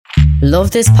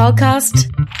Love this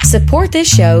podcast? Support this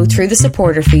show through the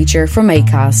supporter feature from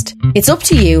Acast. It's up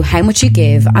to you how much you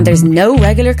give, and there's no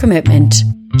regular commitment.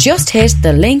 Just hit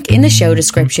the link in the show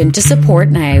description to support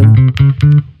now.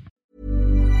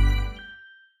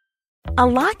 A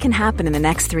lot can happen in the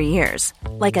next 3 years.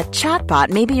 Like a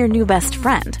chatbot may be your new best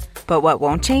friend. But what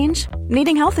won't change?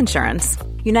 Needing health insurance.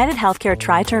 United Healthcare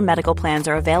Tri-Term Medical Plans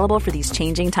are available for these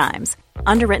changing times.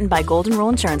 Underwritten by Golden Rule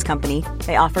Insurance Company,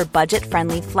 they offer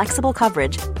budget-friendly, flexible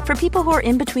coverage for people who are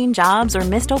in between jobs or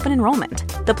missed open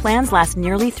enrollment. The plans last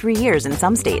nearly 3 years in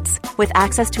some states, with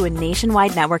access to a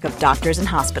nationwide network of doctors and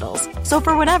hospitals. So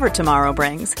for whatever tomorrow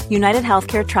brings, United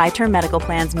Healthcare Tri-Term Medical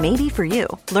Plans may be for you.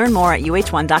 Learn more at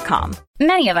uh1.com.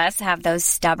 Many of us have those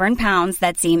stubborn pounds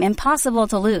that seem impossible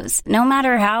to lose, no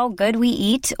matter how good we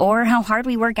eat or how hard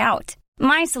we work out.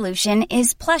 My solution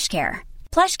is PlushCare.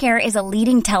 PlushCare is a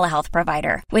leading telehealth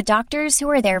provider with doctors who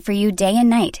are there for you day and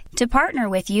night to partner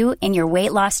with you in your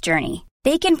weight loss journey.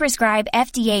 They can prescribe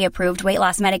FDA-approved weight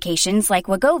loss medications like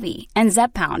Wegovy and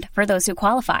Zepbound for those who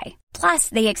qualify. Plus,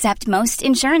 they accept most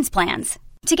insurance plans.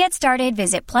 To get started,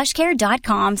 visit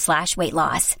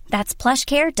plushcare.com/weightloss. That's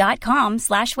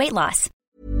plushcare.com/weightloss.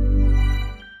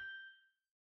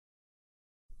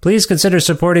 Please consider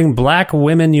supporting Black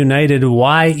Women United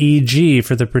YEG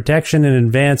for the protection and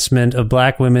advancement of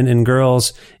Black women and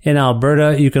girls in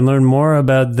Alberta. You can learn more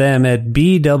about them at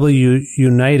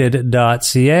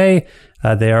bwunited.ca.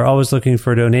 They are always looking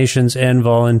for donations and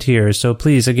volunteers. So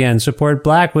please, again, support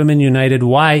Black Women United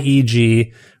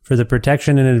YEG for the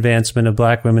protection and advancement of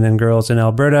Black women and girls in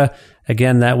Alberta.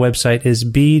 Again, that website is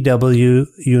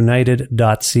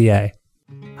bwunited.ca.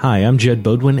 Hi, I'm Jed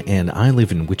Bodwin, and I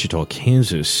live in Wichita,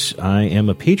 Kansas. I am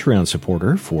a Patreon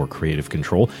supporter for Creative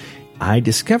Control. I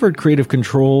discovered Creative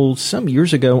Control some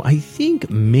years ago, I think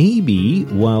maybe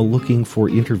while looking for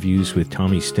interviews with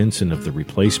Tommy Stinson of The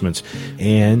Replacements.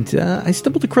 And I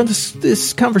stumbled across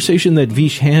this conversation that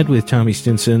Vish had with Tommy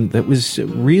Stinson that was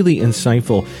really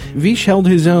insightful. Vish held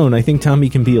his own. I think Tommy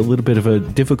can be a little bit of a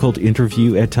difficult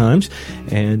interview at times.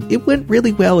 And it went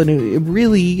really well, and it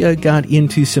really got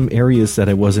into some areas that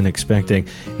I wasn't expecting.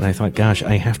 And I thought, gosh,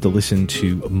 I have to listen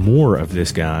to more of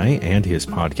this guy and his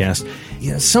podcast.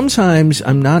 Yeah, sometimes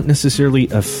I'm not necessarily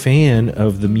a fan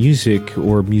of the music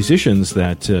or musicians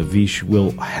that Vish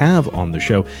will have on the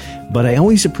show, but I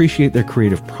always appreciate their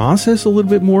creative process a little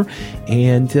bit more,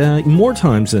 and more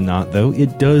times than not, though,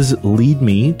 it does lead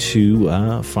me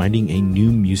to finding a new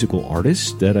musical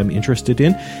artist that I'm interested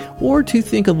in, or to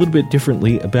think a little bit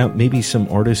differently about maybe some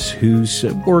artists whose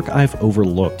work I've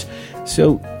overlooked.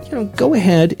 So, go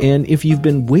ahead, and if you've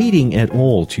been waiting at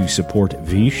all to support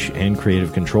Vish and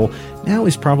Creative Control, now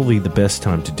is probably the best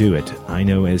time to do it. I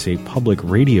know as a public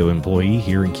radio employee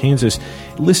here in Kansas,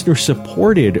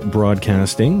 listener-supported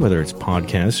broadcasting, whether it's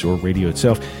podcasts or radio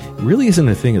itself, really isn't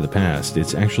a thing of the past.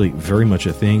 It's actually very much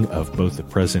a thing of both the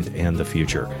present and the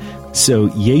future. So,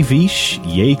 yay Vish,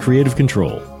 yay Creative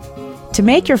Control. To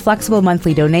make your flexible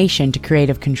monthly donation to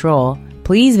Creative Control,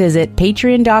 please visit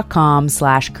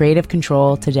patreon.com/Creative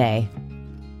Control today.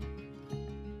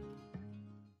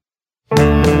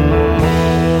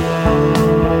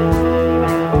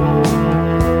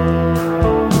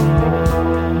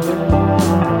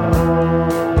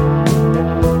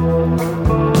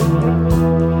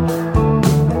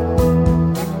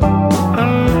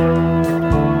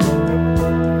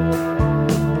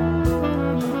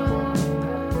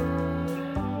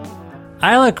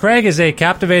 Isla Craig is a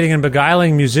captivating and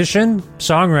beguiling musician,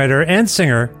 songwriter, and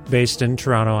singer based in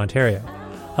Toronto, Ontario.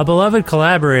 A beloved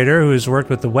collaborator who has worked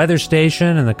with the Weather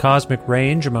Station and the Cosmic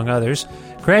Range, among others,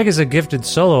 Craig is a gifted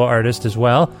solo artist as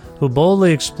well, who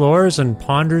boldly explores and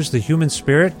ponders the human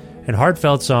spirit in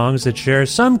heartfelt songs that share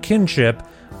some kinship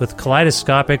with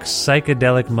kaleidoscopic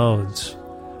psychedelic modes.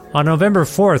 On November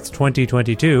 4th,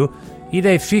 2022,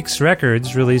 Idée Fixe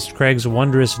Records released Craig's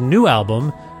wondrous new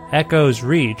album, Echoes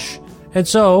Reach, and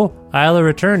so Isla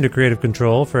returned to Creative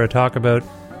Control for a talk about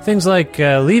things like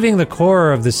leaving the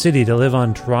core of the city to live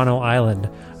on Toronto Island,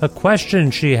 a question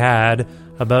she had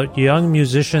about young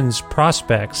musicians'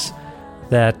 prospects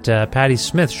that Patti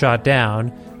Smith shot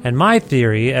down, and my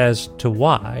theory as to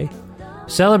why,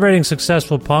 celebrating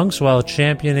successful punks while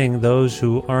championing those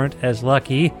who aren't as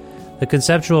lucky, the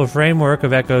conceptual framework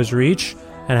of Echoes Reach,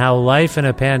 and how life in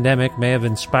a pandemic may have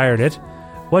inspired it,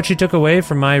 what she took away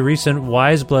from my recent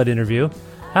Wise Blood interview,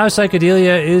 how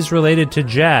psychedelia is related to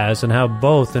jazz and how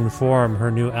both inform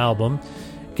her new album,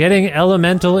 getting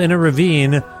elemental in a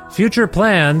ravine, future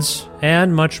plans,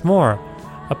 and much more.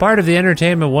 A part of the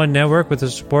Entertainment One Network with the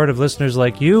support of listeners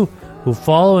like you who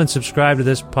follow and subscribe to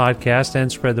this podcast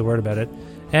and spread the word about it.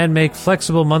 and make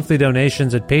flexible monthly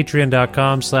donations at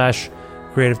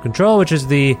patreon.com/Creative Control, which is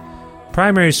the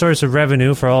primary source of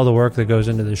revenue for all the work that goes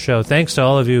into the show. Thanks to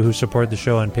all of you who support the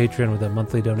show on Patreon with a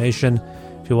monthly donation.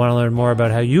 If you want to learn more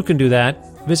about how you can do that,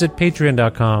 visit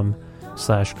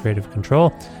patreon.com/Creative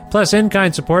Control. Plus,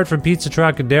 in-kind support from Pizza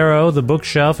Trocadero, The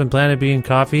Bookshelf, and Planet Bean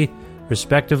Coffee,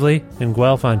 respectively, in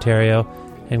Guelph, Ontario,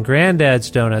 and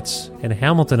Granddad's Donuts in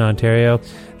Hamilton, Ontario.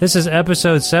 This is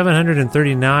episode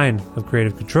 739 of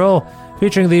Creative Control,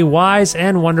 featuring the wise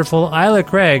and wonderful Isla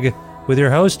Craig, with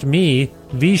your host, me,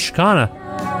 Vish Khanna.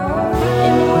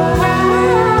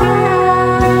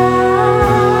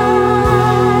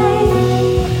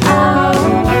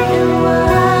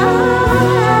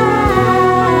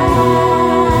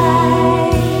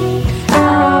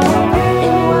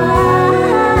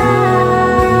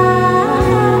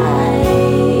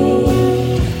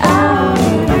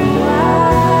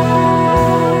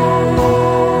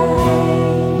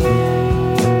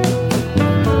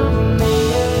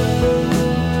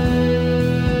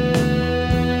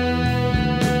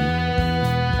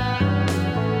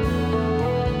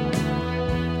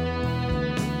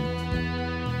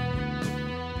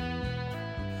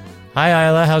 Hi,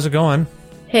 Isla. How's it going?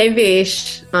 Hey,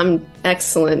 Vish. I'm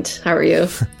excellent. How are you?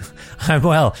 I'm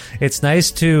well. It's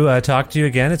nice to talk to you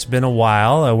again. It's been a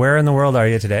while. Where in the world are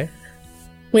you today?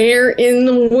 Where in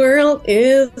the world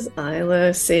is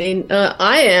Isla sitting?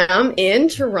 I am in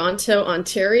Toronto,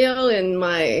 Ontario, in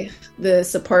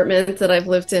this apartment that I've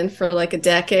lived in for like a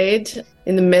decade,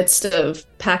 in the midst of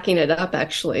packing it up,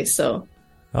 actually. So,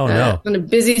 no. On a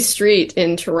busy street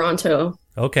in Toronto.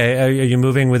 Okay. Are you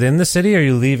moving within the city? Are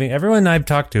you leaving? Everyone I've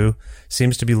talked to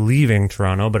seems to be leaving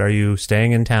Toronto, but are you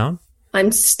staying in town?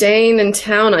 I'm staying in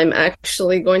town. I'm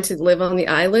actually going to live on the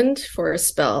island for a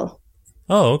spell.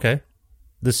 Oh, okay.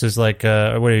 This is like, what,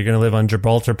 are you going to live on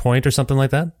Gibraltar Point or something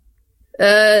like that?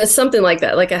 Something like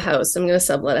that, like a house. I'm going to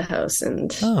sublet a house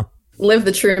and live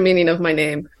the true meaning of my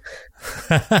name.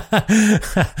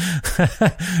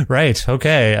 Right.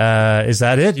 Okay. Is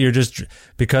that it? You're just,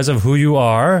 because of who you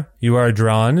are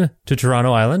drawn to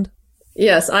Toronto Island?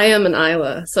 Yes, I am an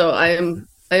Isla. So I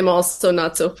am also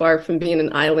not so far from being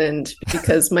an island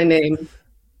because my name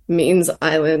means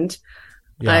island.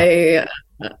 Yeah.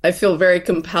 I feel very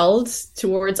compelled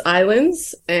towards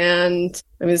islands, and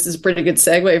I mean, this is a pretty good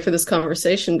segue for this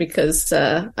conversation because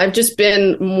I've just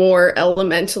been more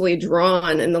elementally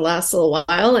drawn in the last little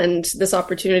while, and this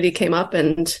opportunity came up,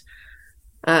 and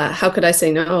how could I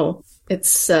say no?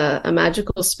 It's a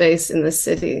magical space in this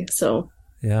city, so.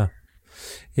 Yeah,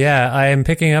 I am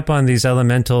picking up on these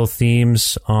elemental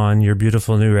themes on your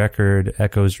beautiful new record,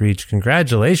 Echoes Reach.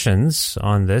 Congratulations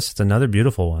on this. It's another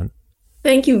beautiful one.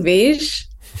 Thank you, Vish.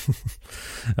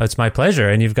 It's my pleasure.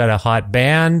 And you've got a hot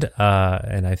band,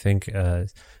 and I think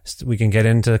we can get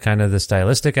into kind of the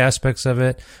stylistic aspects of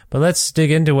it. But let's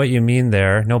dig into what you mean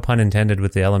there. No pun intended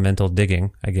with the elemental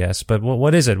digging, I guess. But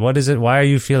what is it? What is it? Why are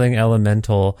you feeling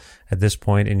elemental at this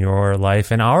point in your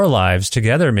life and our lives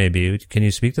together, maybe? Can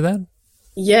you speak to that?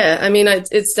 Yeah, I mean,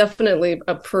 it's definitely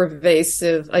a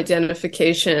pervasive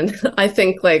identification. I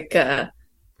think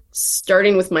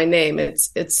starting with my name,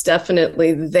 it's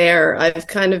definitely there. I've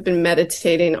kind of been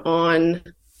meditating on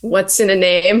what's in a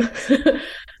name,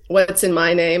 what's in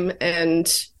my name.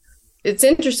 And it's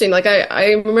interesting. Like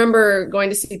I remember going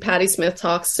to see Patti Smith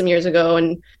talk some years ago,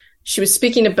 and she was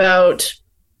speaking about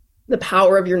the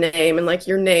power of your name and like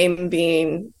your name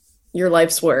being your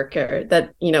life's work, or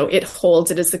that, it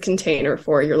holds it as the container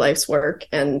for your life's work.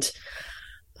 And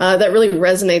that really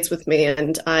resonates with me.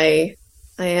 And I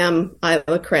am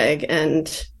Isla Craig,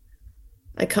 and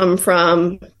I come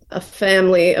from a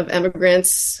family of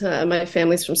immigrants. My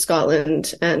family's from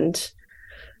Scotland, and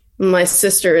my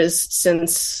sister has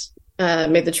since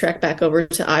made the trek back over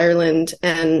to Ireland.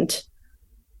 And,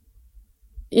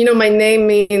 my name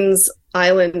means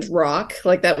island rock,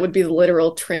 like that would be the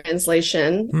literal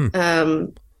translation.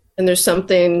 And there's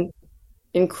something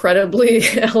incredibly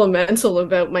elemental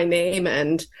about my name.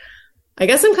 And I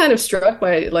guess I'm kind of struck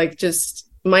by just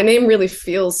my name really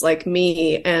feels like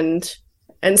me. And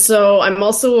so I'm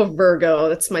also a Virgo.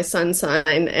 That's my sun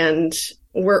sign. And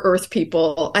we're earth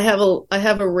people. I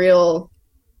have a real,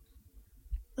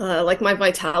 my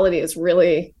vitality is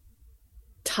really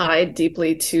tied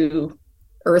deeply to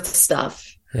earth stuff.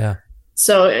 Yeah.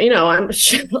 So, I'm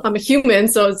a human,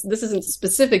 so this isn't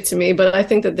specific to me, but I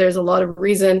think that there's a lot of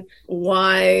reason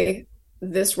why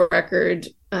this record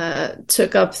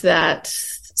took up that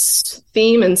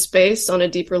theme and space on a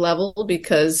deeper level,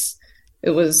 because it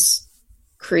was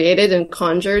created and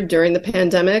conjured during the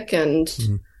pandemic. And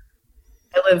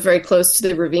I live very close to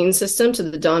the ravine system, to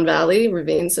the Don Valley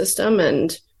ravine system,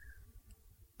 and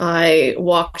I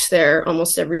walked there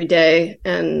almost every day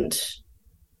and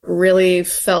really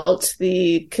felt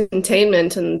the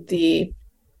containment and the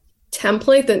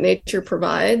template that nature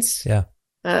provides. Yeah.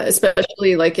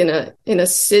 Especially like in a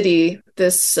city,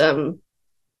 this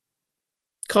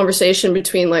conversation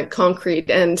between like concrete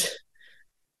and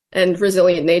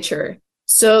resilient nature.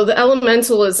 So the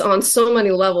elemental is on so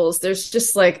many levels. There's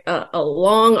just like a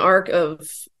long arc of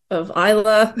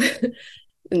Isla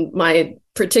and my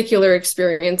particular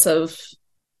experience of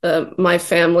my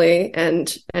family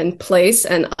and place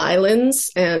and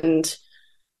islands, and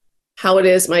how it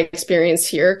is my experience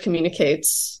here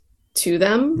communicates to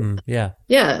them. Yeah.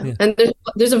 And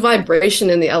there's a vibration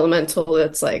in the elemental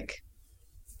that's like,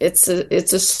 it's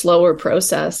a slower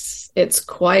process. It's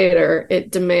quieter.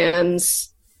 It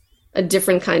demands a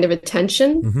different kind of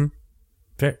attention.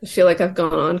 I feel like I've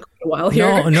gone on quite a while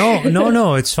here.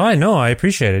 No, it's fine. No, I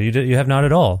appreciate it. You have not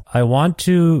at all. I want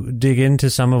to dig into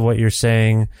some of what you're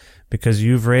saying, because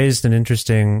you've raised an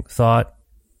interesting thought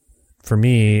for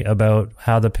me about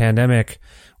how the pandemic,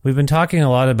 we've been talking a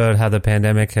lot about how the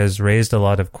pandemic has raised a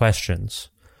lot of questions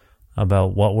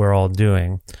about what we're all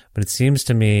doing. But it seems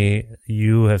to me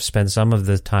you have spent some of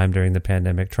the time during the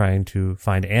pandemic trying to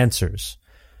find answers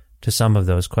to some of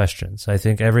those questions. I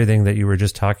think everything that you were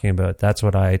just talking about, that's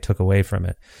what I took away from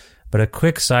it. But a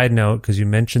quick side note, because you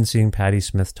mentioned seeing Patti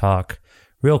Smith talk.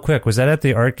 Real quick, was that at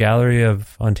the Art Gallery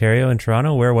of Ontario in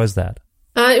Toronto? Where was that?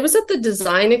 It was at the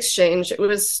Design Exchange. It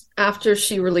was after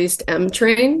she released M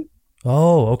Train.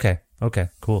 Oh, okay. Okay,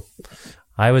 cool.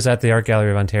 I was at the Art Gallery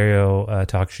of Ontario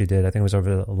talk she did. I think it was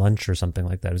over lunch or something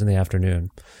like that. It was in the afternoon.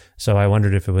 So I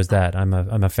wondered if it was that. I'm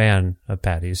a fan of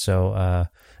Patti. So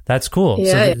that's cool.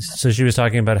 Yeah. So she was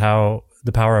talking about how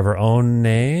the power of her own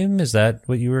name. Is that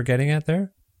what you were getting at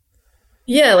there?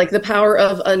 Yeah, like the power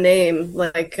of a name,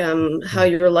 like how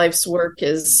your life's work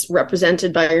is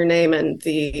represented by your name, and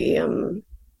the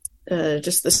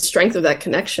just the strength of that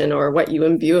connection or what you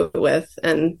imbue it with.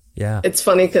 And yeah, it's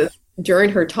funny because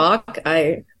during her talk,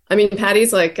 I mean,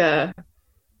 Patti's like, I'm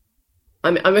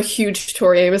a huge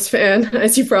Tori Amos fan,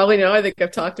 as you probably know. I think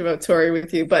I've talked about Tori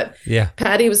with you, but yeah,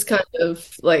 Patti was kind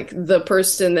of like the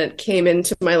person that came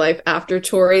into my life after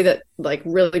Tori that like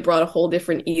really brought a whole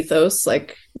different ethos,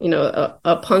 like, you know,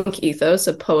 a punk ethos,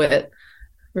 a poet,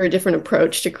 very different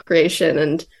approach to creation.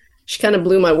 And she kind of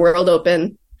blew my world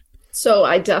open. So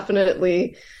I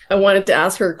wanted to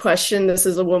ask her a question. This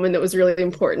is a woman that was really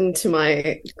important to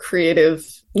my creative,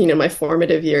 you know, my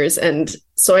formative years. And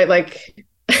so I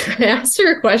asked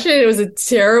her a question. It was a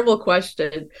terrible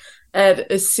question. And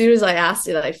as soon as I asked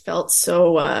it, I felt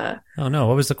so... oh, no.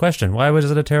 What was the question? Why was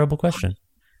it a terrible question?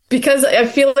 Because I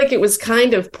feel like it was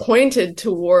kind of pointed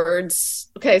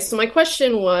towards... Okay, so my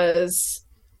question was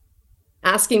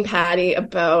asking Patti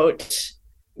about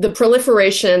the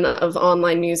proliferation of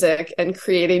online music and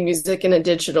creating music in a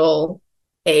digital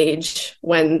age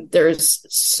when there's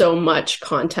so much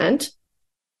content,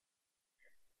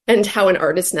 and how an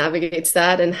artist navigates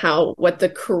that, and what the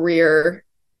career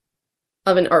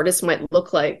of an artist might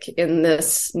look like in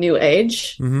this new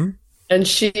age. Mm-hmm. And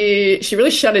she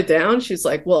really shut it down. She's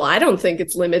like, well, I don't think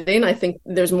it's limiting. I think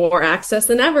there's more access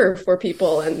than ever for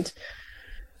people, and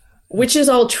which is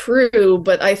all true.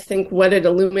 But I think what it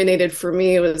illuminated for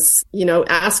me was, you know,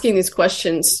 asking these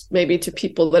questions maybe to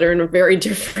people that are in a very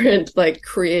different, like,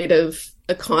 creative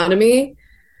economy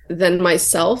than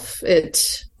myself.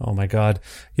 Oh my God.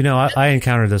 You know, I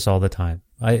encounter this all the time.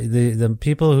 The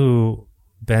people who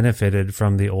benefited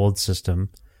from the old system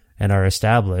and are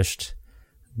established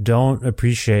don't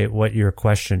appreciate what your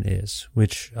question is,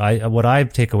 what I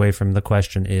take away from the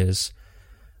question is,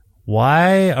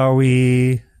 why are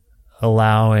we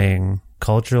allowing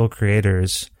cultural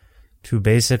creators to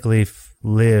basically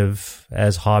live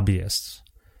as hobbyists?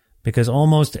 Because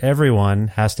almost everyone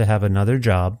has to have another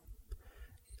job.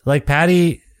 Like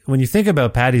Patti, when you think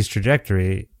about Patti's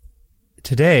trajectory,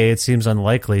 today it seems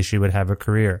unlikely she would have a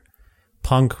career.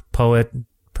 Punk, poet,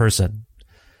 person.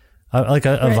 Like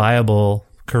a viable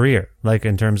career, like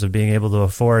in terms of being able to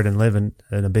afford and live in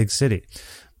a big city.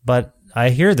 But I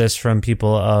hear this from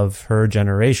people of her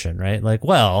generation, right? Like,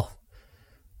 well,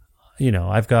 you know,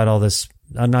 I've got all this,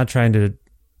 I'm not trying to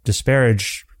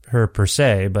disparage her per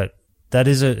se, but that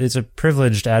is it's a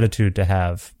privileged attitude to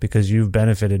have because you've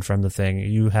benefited from the thing.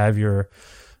 You have your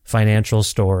financial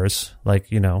stores,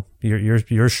 like, you know,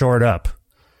 you're shored up.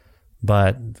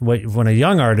 But when a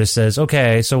young artist says,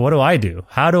 okay, so what do I do?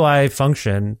 How do I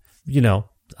function? You know,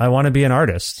 I want to be an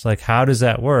artist. Like, how does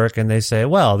that work? And they say,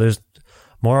 well, there's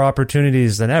more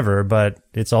opportunities than ever, but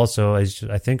it's also, as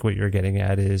I think what you're getting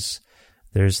at, is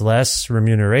there's less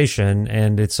remuneration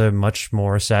and it's a much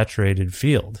more saturated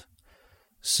field.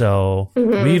 So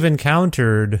we've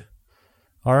encountered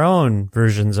our own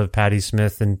versions of Patti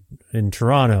Smith in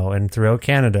Toronto and throughout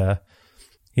Canada,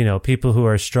 you know, people who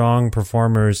are strong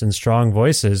performers and strong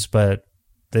voices, but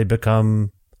they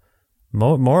become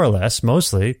more or less,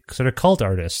 mostly, sort of cult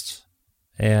artists.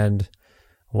 And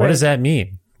what does that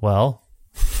mean? Well,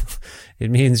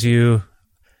 it means you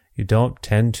don't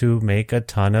tend to make a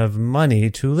ton of money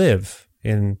to live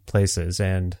in places.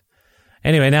 And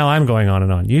anyway, now I'm going on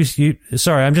and on.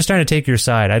 Sorry, I'm just trying to take your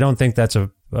side. I don't think that's an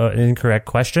incorrect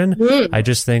question. I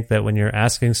just think that when you're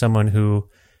asking someone who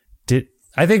did,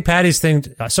 I think Patti's thing,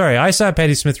 sorry, I saw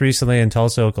Patti Smith recently in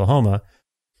Tulsa, Oklahoma,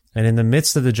 and in the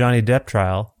midst of the Johnny Depp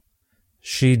trial,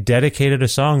 she dedicated a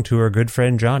song to her good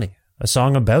friend Johnny, a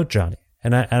song about Johnny.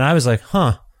 And I was like,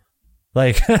 huh,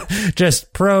 like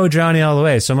just pro Johnny all the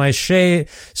way. So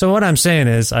so what I'm saying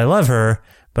is I love her,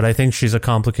 but I think she's a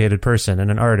complicated person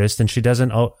and an artist, and she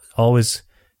doesn't always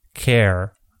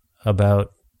care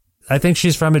about, I think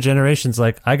she's from a generation's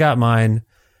like, I got mine,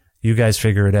 you guys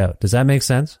figure it out. Does that make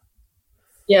sense?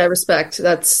 Yeah, respect.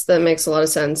 That makes a lot of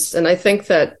sense. And I think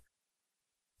that,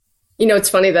 you know, it's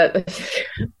funny that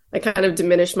I kind of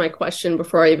diminished my question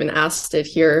before I even asked it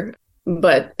here,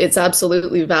 but it's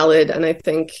absolutely valid. And I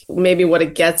think maybe what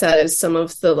it gets at is some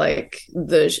of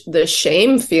the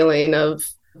shame feeling of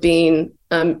being,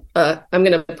 I'm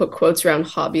going to put quotes around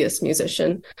hobbyist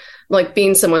musician, like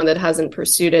being someone that hasn't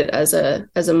pursued it as a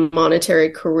monetary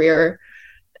career.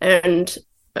 And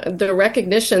the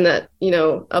recognition that, you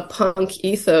know, a punk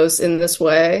ethos in this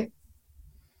way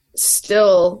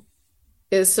still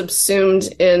is subsumed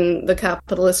in the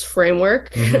capitalist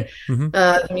framework.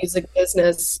 The music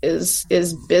business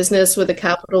is business with a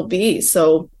capital B.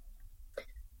 So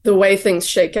the way things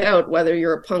shake out, whether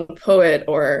you're a punk poet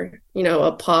or, you know,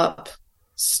 a pop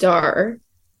star,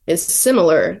 is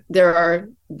similar. There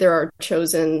are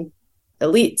chosen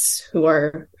elites who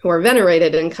are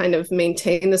venerated and kind of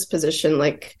maintain this position,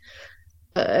 like,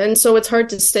 and so it's hard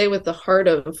to stay with the heart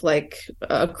of like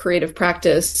a creative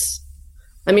practice.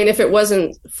 I mean, if it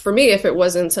wasn't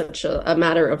such a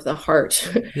matter of the heart,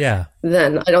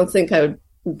 then I don't think I would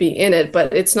be in it.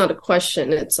 But it's not a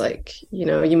question. It's like, you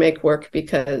know, you make work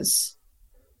because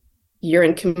you're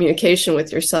in communication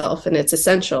with yourself, and it's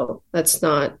essential. That's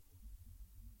not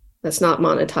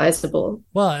monetizable.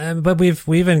 Well, but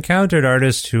we've encountered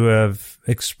artists who have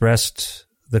expressed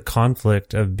the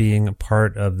conflict of being a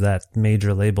part of that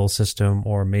major label system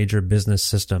or major business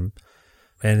system.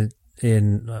 And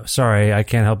sorry, I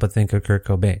can't help but think of Kurt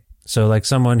Cobain. So like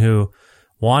someone who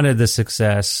wanted the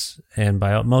success and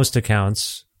by most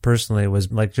accounts personally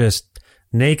was like just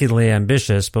nakedly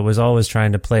ambitious, but was always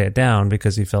trying to play it down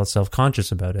because he felt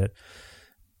self-conscious about it.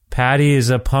 Patti is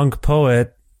a punk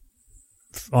poet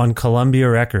on Columbia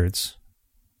Records,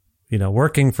 you know,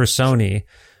 working for Sony.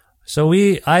 So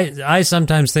I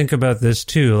sometimes think about this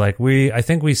too. Like I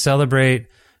think we celebrate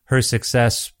her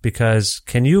success because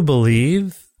can you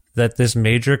believe that this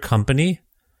major company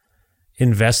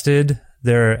invested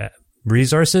their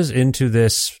resources into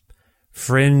this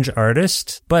fringe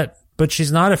artist? But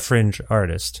she's not a fringe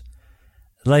artist.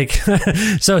 Like,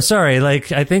 so sorry,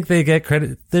 like, I think they get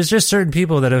credit. There's just certain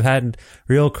people that have had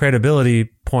real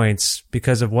credibility points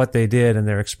because of what they did and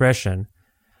their expression.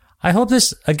 I hope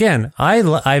this, again,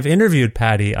 I've interviewed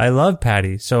Patti. I love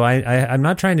Patti. So I'm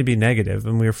not trying to be negative,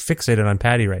 and we're fixated on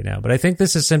Patti right now, but I think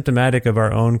this is symptomatic of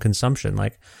our own consumption.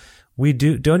 Like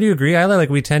don't you agree, Isla? Like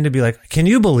we tend to be like, can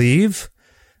you believe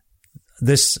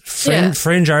this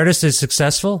fringe artist is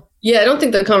successful? Yeah, I don't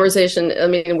think the conversation, I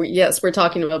mean, we're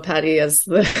talking about Patti as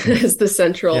the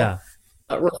central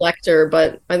reflector,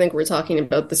 but I think we're talking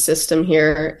about the system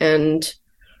here and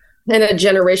a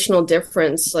generational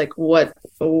difference, like what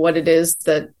it is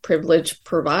that privilege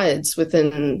provides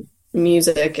within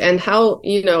music and how,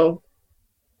 you know,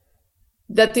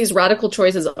 that these radical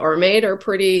choices are made are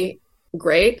pretty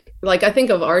great. Like I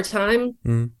think of our time,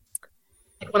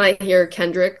 when I hear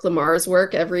Kendrick Lamar's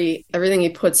work, everything he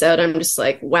puts out, I'm just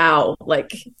like, wow,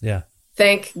 like,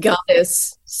 thank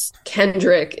goddess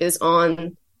Kendrick is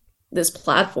on this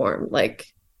platform. Like,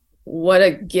 what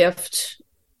a gift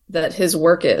that his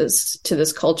work is to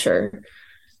this culture.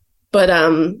 But I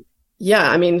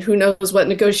mean, who knows what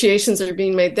negotiations are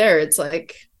being made there? It's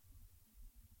like,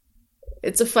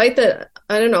 it's a fight that,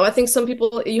 I don't know. I think some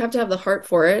people, you have to have the heart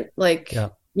for it. Like,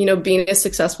 you know, being a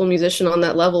successful musician on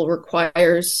that level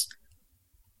requires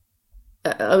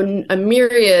a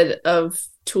myriad of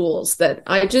tools that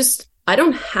I just I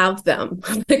don't have them.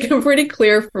 Like, I'm pretty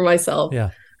clear for myself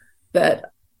that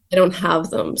I don't have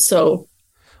them. So,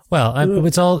 well,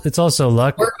 it's also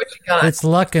luck. Work what you got. It's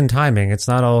luck and timing. It's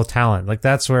not all talent. Like,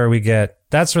 that's where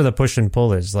the push and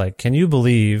pull is. Like, can you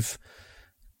believe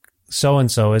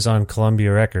so-and-so is on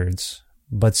Columbia Records,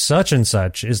 but such and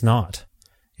such is not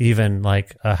even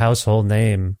like a household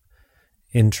name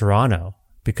in Toronto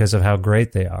because of how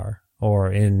great they are,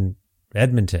 or in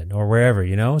Edmonton or wherever,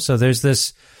 you know? So there's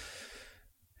this,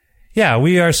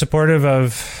 we are supportive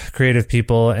of creative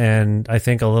people, and I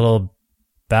think a little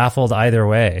baffled either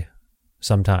way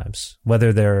sometimes,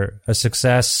 whether they're a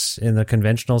success in the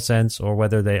conventional sense or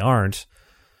whether they aren't,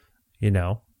 you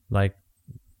know, like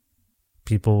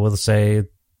people will say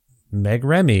Meg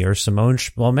Remy or Simone.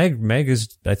 Meg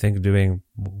is, I think, doing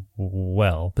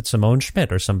well, but Simone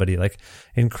Schmidt or somebody, like,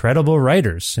 incredible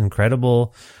writers,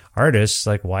 incredible artists,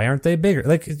 like, why aren't they bigger?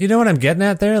 Like, you know what I'm getting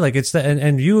at there? Like, it's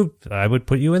I would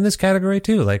put you in this category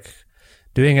too, like,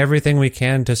 doing everything we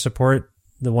can to support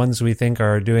the ones we think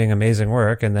are doing amazing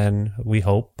work, and then we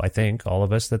hope, I think, all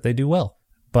of us, that they do well,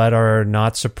 but are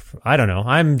not, I don't know,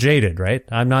 I'm jaded, right?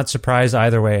 I'm not surprised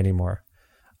either way anymore.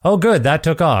 Oh, good, that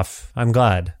took off. I'm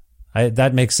glad.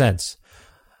 That makes sense.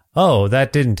 Oh,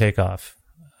 that didn't take off.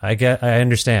 I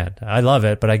understand. I love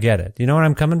it, but I get it. You know where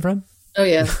I'm coming from? Oh,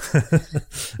 yeah.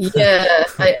 Yeah,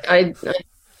 I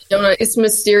don't, it's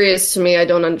mysterious to me. I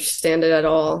don't understand it at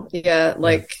all. Yeah,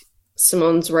 like,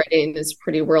 Simone's writing is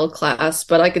pretty world class,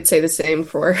 but I could say the same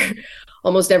for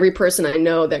almost every person I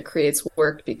know that creates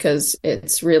work, because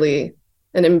it's really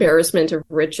an embarrassment of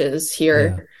riches here.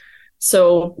 Yeah.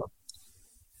 So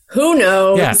who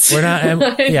knows? Yeah, we're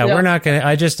not. We're not going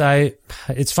to.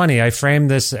 It's funny. I framed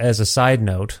this as a side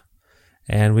note,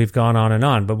 and we've gone on and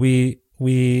on, but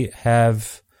we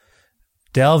have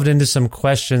delved into some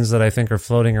questions that I think are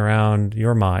floating around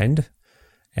your mind.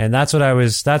 And that's where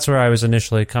I was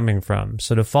initially coming from.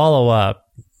 So to follow up,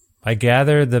 I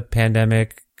gather the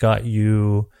pandemic got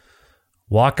you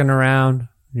walking around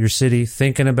your city,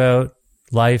 thinking about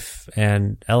life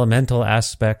and elemental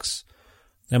aspects.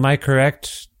 Am I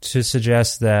correct to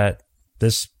suggest that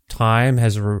this time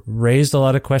has raised a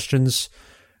lot of questions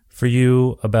for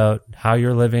you about how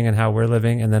you're living and how we're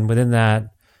living? And then within that,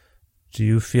 do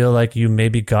you feel like you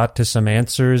maybe got to some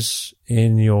answers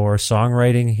in your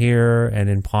songwriting here and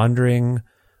in pondering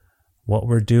what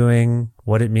we're doing,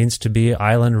 what it means to be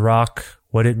island rock,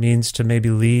 what it means to maybe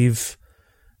leave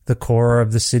the core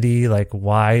of the city, like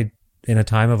why in a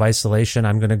time of isolation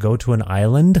I'm going to go to an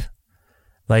island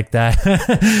like that,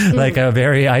 like a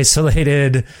very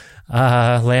isolated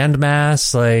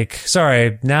landmass? Like,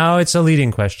 sorry, now it's a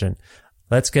leading question.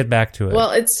 Let's get back to it.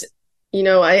 Well, it's,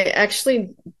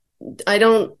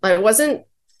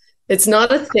 it's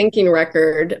not a thinking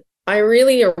record. I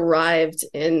really arrived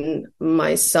in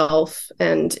myself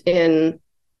and in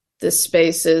the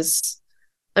spaces.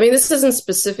 I mean, this isn't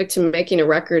specific to making a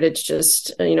record. It's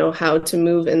just, how to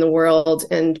move in the world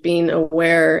and being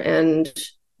aware and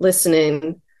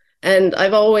listening. And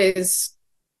I've always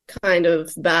kind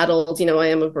of battled, I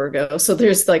am a Virgo. So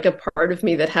there's like a part of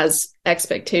me that has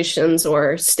expectations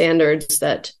or standards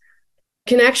that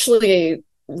can actually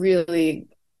really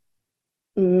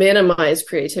minimize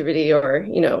creativity, or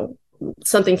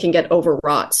something can get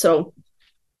overwrought. So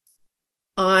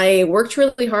I worked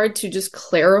really hard to just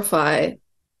clarify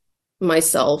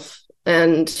myself,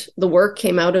 and the work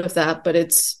came out of that. But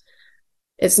it's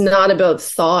not about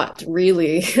thought,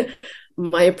 really.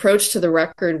 My approach to the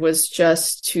record was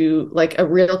just to, like, a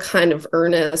real kind of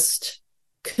earnest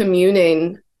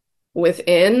communing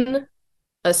within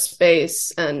a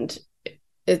space, and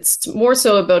it's more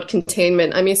so about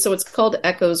containment. I mean, so it's called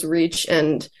Echoes Reach,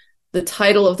 and the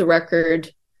title of the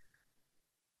record,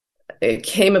 it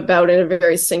came about in a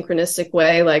very synchronistic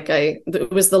way. Like,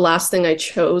 it was the last thing I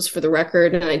chose for the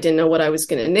record, and I didn't know what I was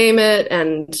going to name it.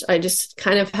 And I just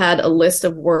kind of had a list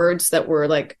of words that were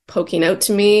like poking out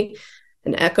to me,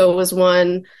 and echo was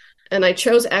one. And I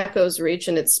chose Echoes Reach,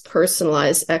 and it's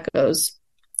personalized echoes.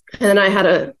 And I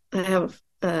have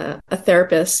a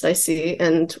therapist, I see,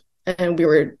 and we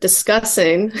were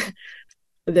discussing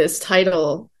this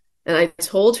title, and I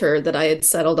told her that I had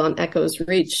settled on Echoes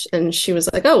Reach, and she was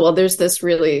like, oh, well, there's this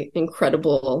really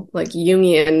incredible, like,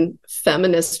 Jungian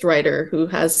feminist writer who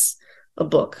has a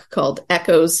book called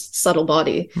Echoes, Subtle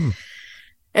Body.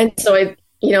 And so I,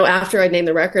 after I named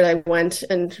the record, I went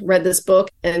and read this book,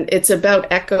 and it's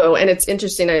about echo. And it's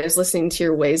interesting. I was listening to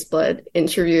your Ways Blood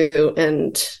interview,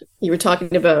 and you were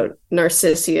talking about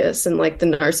Narcissus and, like, the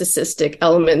narcissistic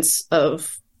elements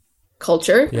of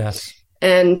culture. Yes.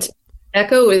 And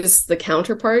echo is the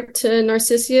counterpart to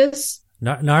Narcissus.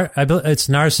 It's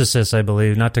Narcissus, I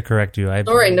believe. Not to correct you.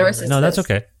 Sorry, Narcissus. No, that's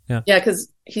okay. Yeah, because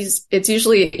it's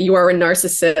usually you are a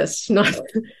narcissist. Not,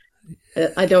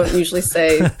 I don't usually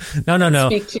say. no.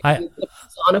 Speak to the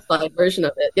personified version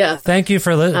of it. Yeah. Thank you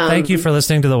for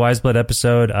listening to the Wise Blood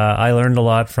episode. I learned a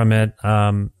lot from it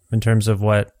in terms of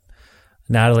what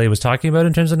Natalie was talking about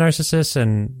in terms of Narcissus,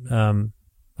 and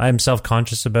I'm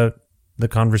self-conscious about the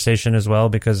conversation as well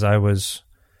because I was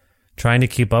trying to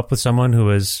keep up with someone who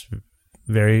was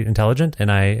very intelligent, and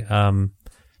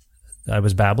I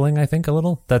was babbling, I think, a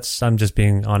little. I'm just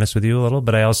being honest with you a little,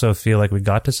 but I also feel like we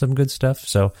got to some good stuff.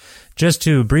 So just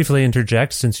to briefly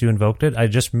interject, since you invoked it, I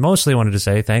just mostly wanted to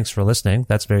say thanks for listening.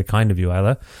 That's very kind of you,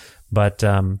 Isla. But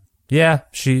yeah,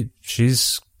 she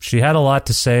had a lot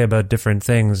to say about different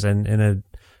things, and in a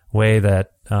way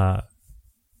that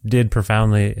did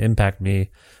profoundly impact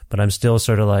me. But I'm still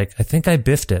sort of like, I think I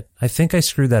biffed it. I think I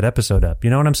screwed that episode up. You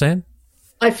know what I'm saying?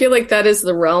 I feel like that is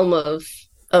the realm of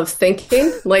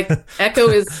thinking. Like Echo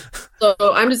is, so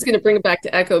I'm just going to bring it back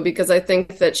to Echo because I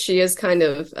think that she is kind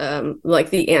of like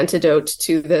the antidote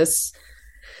to this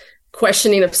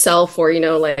questioning of self, or,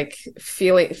 like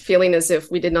feeling as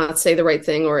if we did not say the right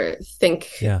thing, or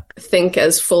think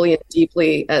as fully and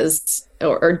deeply as,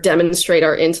 or demonstrate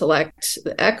our intellect.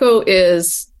 Echo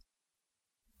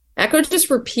just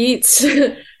repeats,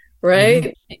 right?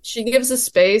 Mm-hmm. She gives a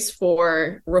space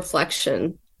for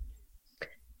reflection.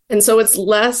 And so it's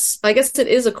less, I guess it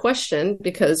is a question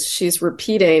because she's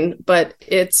repeating, but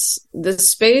it's the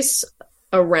space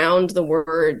around the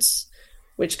words,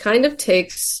 which kind of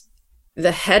takes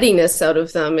the headiness out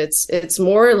of them. It's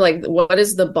more like, what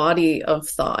is the body of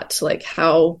thought? Like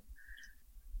how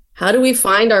do we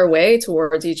find our way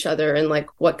towards each other, and like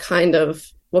what kind of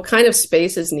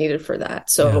space is needed for that?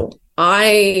 So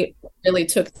I really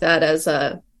took that as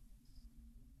I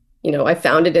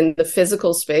found it in the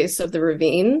physical space of the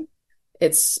ravine.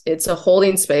 It's a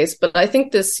holding space, but I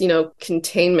think this,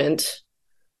 containment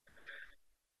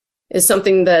is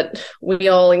something that we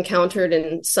all encountered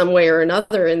in some way or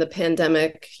another in the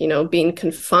pandemic, being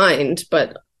confined.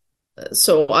 But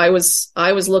so I was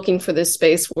looking for this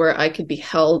space where I could be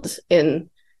held in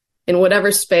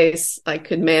whatever space I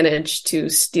could manage to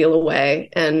steal away.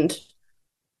 And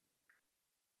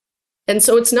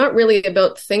so it's not really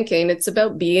about thinking, it's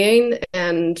about being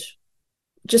and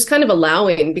just kind of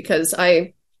allowing, because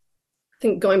I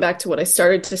think going back to what I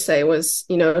started to say was,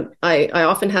 I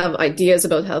often have ideas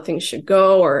about how things should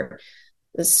go, or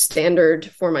the standard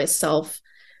for myself.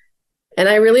 And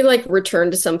I really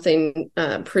return to something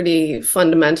pretty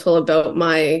fundamental about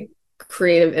my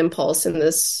creative impulse in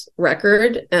this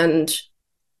record. And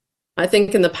I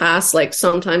think in the past,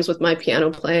 sometimes with my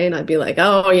piano playing, I'd be like,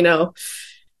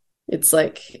 it's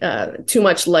too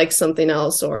much like something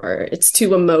else, or it's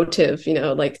too emotive,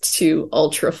 too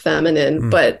ultra feminine.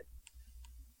 But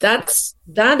that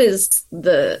is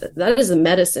the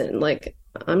medicine.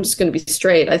 I'm just going to be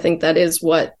straight. I think that is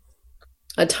what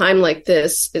a time like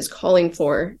this is calling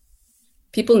for.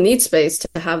 People need space to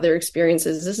have their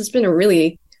experiences. This has been a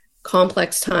really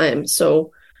complex time.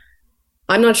 So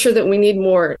I'm not sure that we need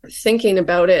more thinking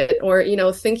about it, or,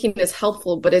 thinking is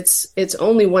helpful, but it's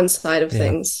only one side of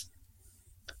things.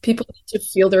 People need to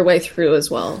feel their way through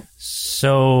as well.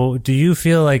 So do you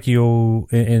feel like you,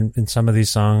 in some of these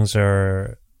songs,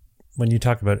 are, when you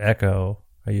talk about echo,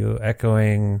 are you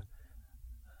echoing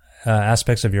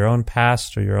aspects of your own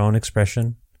past or your own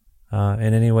expression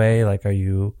in any way? Are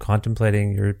you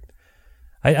contemplating your...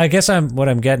 I guess what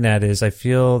I'm getting at is I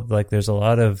feel like there's a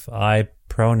lot of I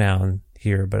pronoun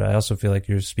here, but I also feel like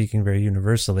you're speaking very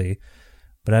universally.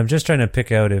 But I'm just trying to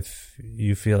pick out if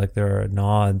you feel like there are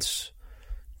nods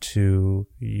to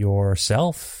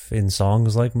yourself in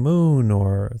songs like Moon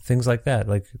or things like that.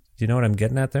 Do you know what I'm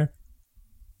getting at there?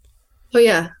 Oh,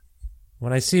 yeah.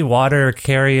 When I see water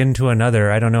carry into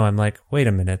another, I don't know, I'm like, wait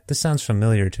a minute, this sounds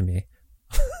familiar to me.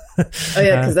 Oh,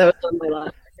 yeah, because that was on my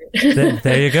last record.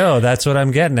 There you go. That's what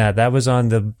I'm getting at. That was on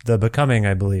the Becoming,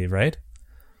 I believe, right?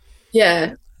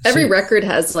 Yeah. Every record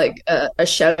has a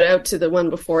shout out to the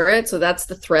one before it. So that's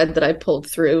the thread that I pulled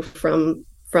through from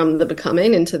the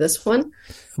Becoming into this one.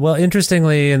 Well,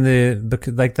 interestingly, in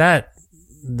that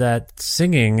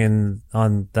singing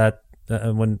on that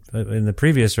when in the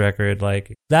previous record,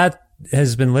 that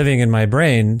has been living in my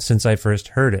brain since I first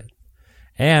heard it.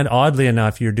 And oddly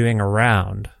enough, you're doing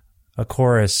a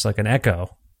chorus, like an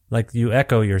echo, you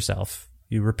echo yourself.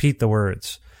 You repeat the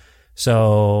words.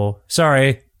 So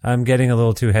sorry, I'm getting a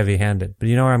little too heavy-handed, but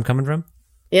you know where I'm coming from?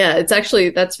 Yeah,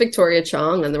 that's Victoria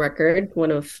Chong on the record,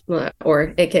 one of,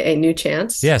 or AKA New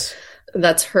Chance. Yes.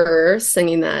 That's her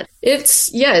singing that.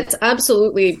 It's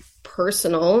absolutely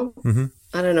personal.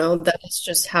 I don't know. That is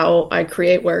just how I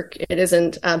create work. It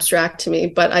isn't abstract to me,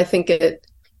 but I think it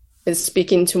is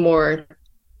speaking to more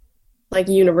like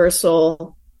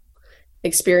universal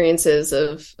experiences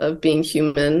of being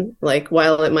human. Like,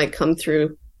 while it might come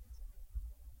through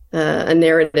a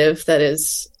narrative that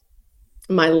is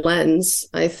my lens,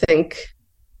 I think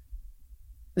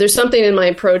there's something in my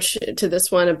approach to this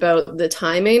one about the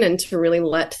timing and to really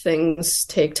let things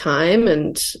take time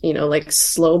and, like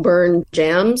slow burn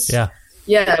jams.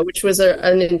 Yeah, which was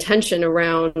an intention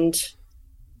around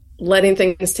letting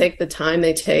things take the time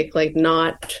they take, like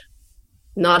not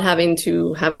having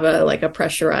to have a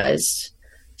pressurized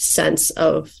sense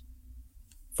of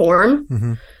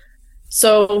form.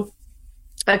 So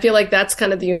I feel like that's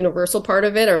kind of the universal part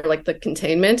of it, or like the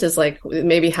containment is like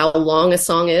maybe how long a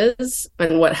song is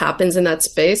and what happens in that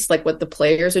space, like what the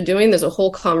players are doing. There's a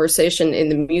whole conversation in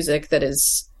the music that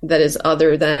is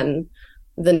other than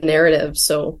the narrative.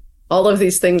 So all of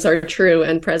these things are true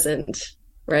and present,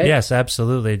 right? Yes,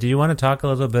 absolutely. Do you want to talk a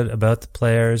little bit about the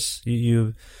players?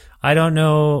 I don't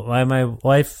know. My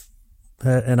wife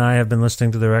and I have been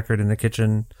listening to the record in the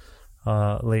kitchen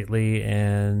lately,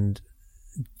 and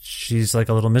she's like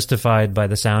a little mystified by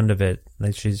the sound of it.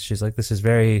 Like she's like, this is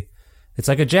it's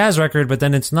like a jazz record, but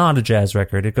then it's not a jazz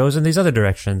record. It goes in these other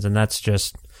directions, and that's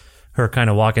just her kind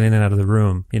of walking in and out of the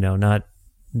room, not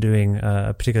doing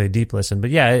a particularly deep listen. But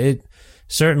yeah, it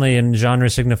certainly in genre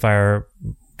signifier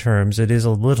terms, it is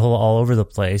a little all over the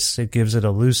place. It gives it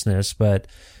a looseness, but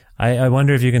I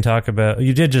wonder if you can talk about,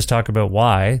 you did just talk about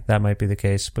why that might be the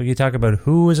case, but you talk about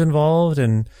who was involved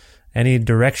and any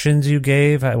directions you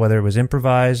gave, whether it was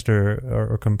improvised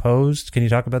or composed. Can you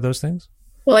talk about those things?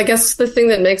 Well, I guess the thing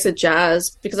that makes it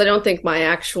jazz, because I don't think my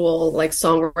actual like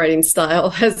songwriting style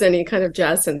has any kind of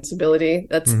jazz sensibility.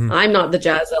 I'm not the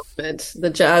jazz element. The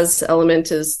jazz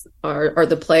element are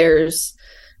the players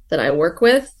that I work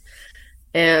with.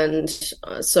 And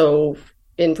so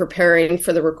in preparing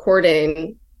for the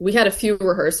recording, we had a few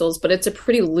rehearsals, but it's a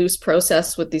pretty loose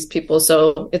process with these people.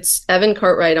 So it's Evan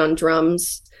Cartwright on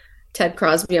drums, Ted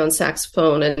Crosby on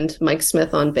saxophone, and Mike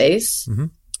Smith on bass.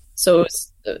 So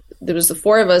there was the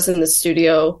four of us in the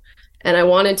studio, and I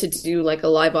wanted to do like a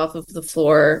live off of the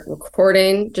floor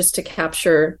recording just to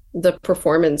capture the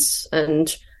performance.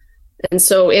 And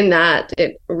so in that,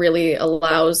 it really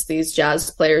allows these jazz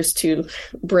players to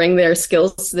bring their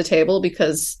skills to the table,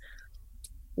 because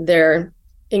they're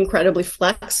incredibly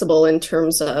flexible in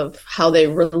terms of how they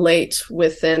relate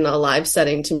within a live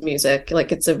setting to music.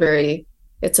 Like it's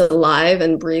alive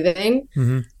and breathing.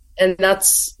 And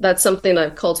that's something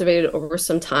I've cultivated over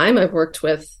some time. I've worked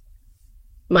with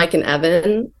Mike and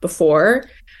Evan before,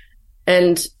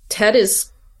 and Ted is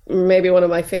maybe one of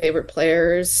my favorite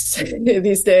players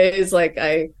these days. Like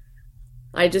I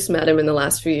just met him in the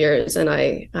last few years, and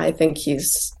I think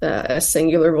he's a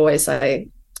singular voice. I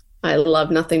love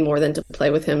nothing more than to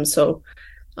play with him. So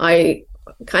I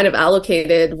kind of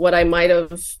allocated what I might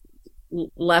have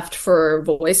left for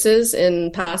voices in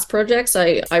past projects.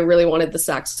 I really wanted the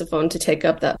saxophone to take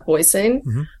up that voicing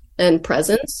and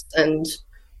presence. And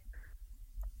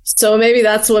so maybe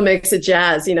that's what makes it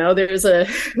jazz. There's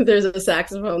a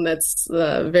saxophone that's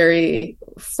very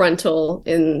frontal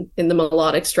in the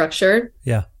melodic structure.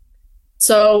 Yeah.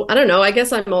 So I don't know. I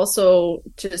guess I'm also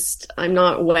I'm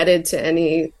not wedded to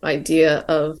any idea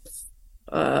of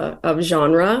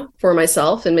genre for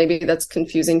myself, and maybe that's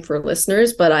confusing for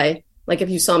listeners. But if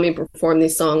you saw me perform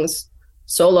these songs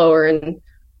solo or in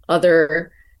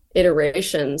other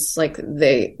iterations, like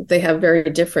they have very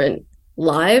different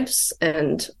lives,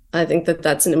 and I think that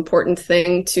that's an important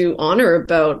thing to honor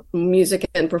about music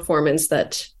and performance,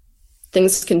 that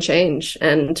things can change.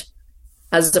 And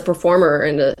as a performer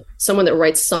and someone that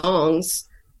writes songs,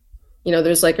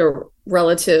 there's like a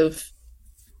relative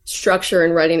structure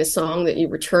in writing a song that you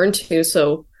return to.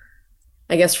 So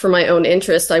I guess for my own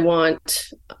interest, I want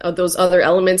those other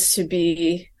elements to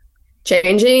be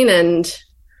changing and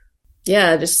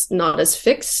just not as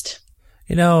fixed.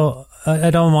 I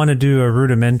don't want to do a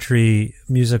rudimentary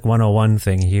music 101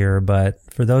 thing here, but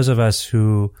for those of us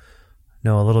who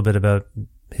know a little bit about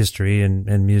history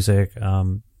and music,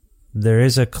 there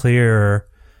is a clear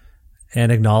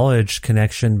and acknowledged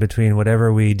connection between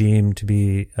whatever we deem to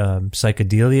be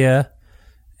psychedelia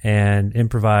and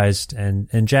improvised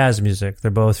and jazz music.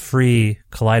 They're both free,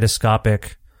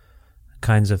 kaleidoscopic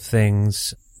kinds of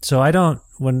things. So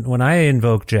when I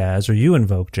invoke jazz, or you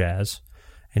invoke jazz,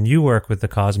 and you work with the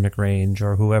Cosmic Range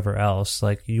or whoever else,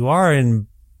 like you are in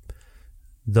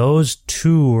those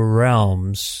two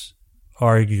realms,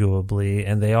 arguably,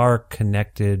 and they are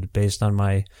connected based on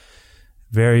my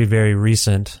very, very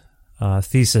recent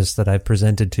thesis that I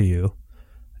presented to you.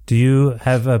 Do you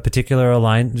have a particular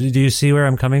do you see where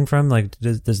I'm coming from? Like,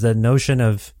 does that notion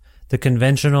of the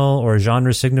conventional or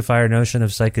genre signifier notion of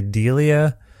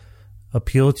psychedelia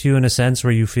appeal to you in a sense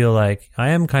where you feel like I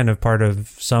am kind of part of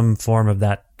some form of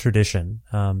that tradition?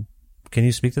 Can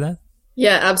you speak to that?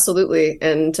 Yeah, absolutely.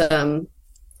 And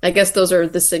I guess those are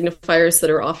the signifiers that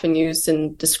are often used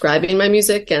in describing my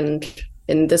music and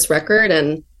in this record.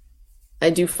 And I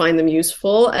do find them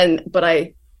useful. But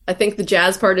I think the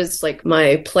jazz part is like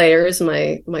my players,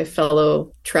 my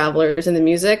fellow travelers in the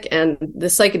music, and the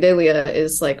psychedelia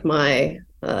is like my.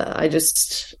 I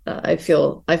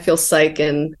feel psych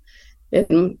in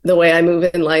the way I move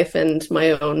in life and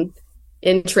my own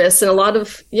interests, and a lot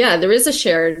of there is a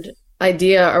shared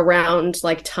idea around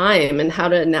like time and how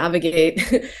to navigate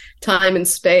time and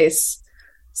space.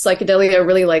 Psychedelia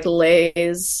really like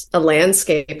lays a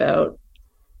landscape out,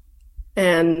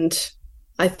 and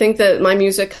I think that my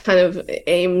music kind of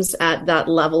aims at that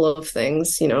level of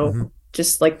things,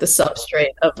 just like the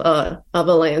substrate of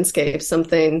a landscape,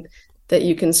 something that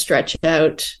you can stretch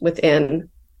out within.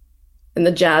 And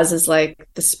the jazz is like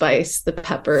the spice, the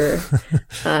pepper,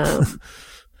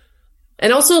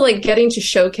 and also like getting to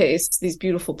showcase these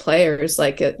beautiful players.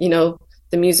 Like, the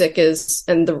music is,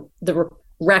 and the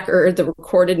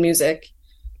recorded music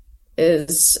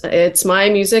it's my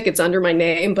music, it's under my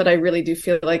name, but I really do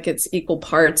feel like it's equal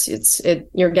parts.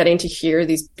 You're getting to hear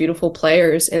these beautiful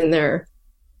players in their,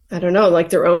 I don't know, like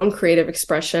their own creative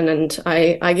expression. And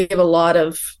I give a lot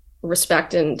of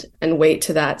respect and weight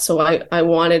to that. So I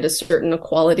wanted a certain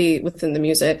equality within the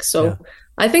music. So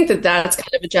I think that's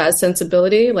kind of a jazz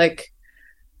sensibility, like,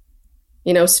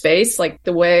 space, like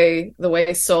the way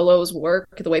solos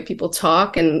work, the way people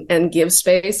talk and give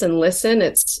space and listen.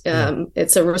 It's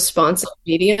a responsive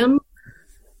medium.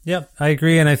 Yep, I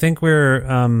agree. And I think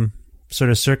we're sort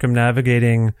of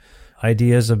circumnavigating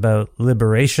ideas about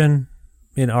liberation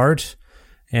in art.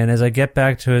 And as I get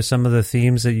back to some of the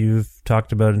themes that you've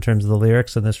talked about in terms of the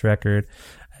lyrics on this record,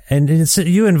 and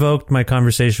you invoked my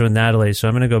conversation with Natalie, so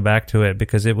I'm going to go back to it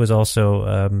because it was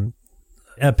also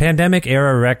a pandemic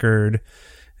era record,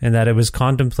 and that it was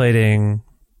contemplating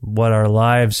what our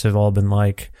lives have all been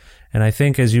like. And I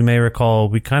think, as you may recall,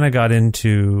 we kind of got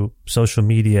into social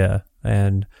media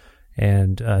and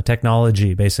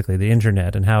technology, basically the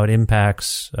internet, and how it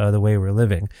impacts the way we're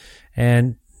living.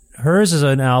 And hers is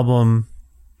an album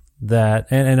that,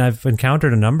 and I've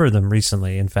encountered a number of them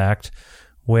recently, in fact,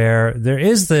 where there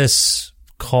is this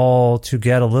call to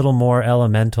get a little more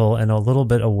elemental and a little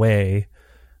bit away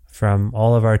from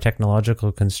all of our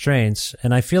technological constraints.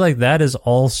 And I feel like that is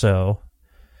also,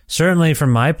 certainly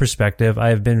from my perspective, I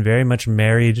have been very much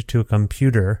married to a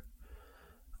computer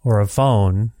or a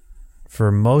phone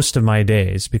for most of my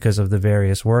days because of the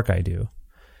various work I do.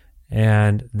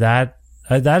 And that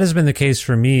has been the case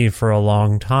for me for a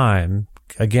long time,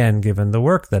 again, given the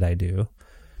work that I do.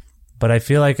 But I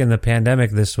feel like in the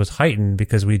pandemic, this was heightened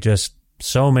because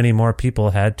so many more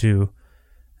people had to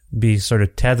be sort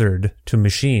of tethered to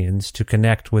machines to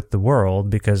connect with the world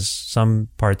because some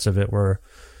parts of it were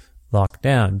locked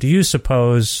down. Do you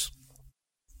suppose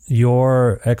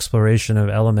your exploration of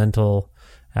elemental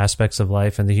aspects of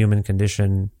life and the human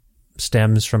condition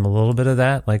stems from a little bit of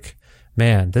that? Like,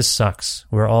 man, this sucks.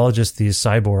 We're all just these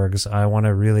cyborgs. I want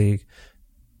to really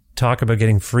talk about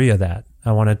getting free of that.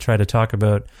 I want to try to talk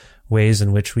about ways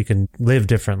in which we can live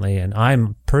differently. And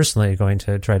I'm personally going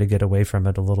to try to get away from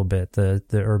it a little bit, the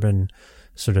urban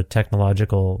sort of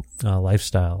technological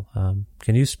lifestyle.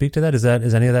 Can you speak to that? Is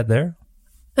any of that there?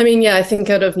 I mean, yeah, I think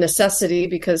out of necessity,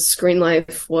 because screen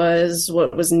life was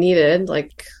what was needed.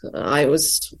 Like, I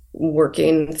was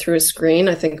working through a screen.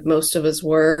 I think most of us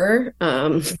were.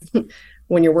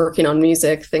 When you're working on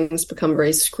music, things become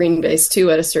very screen-based too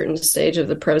at a certain stage of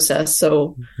the process.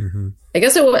 So I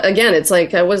guess, it's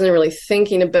like I wasn't really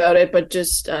thinking about it, but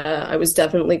just I was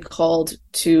definitely called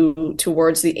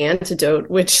towards the antidote,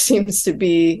 which seems to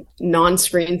be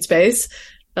non-screen space,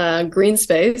 green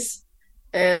space.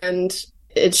 And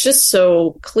it's just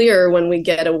so clear when we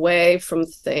get away from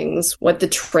things what the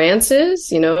trance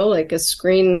is, like a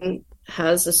screen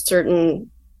has a certain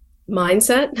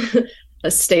mindset, a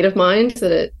state of mind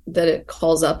that it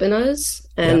calls up in us.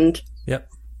 And yep.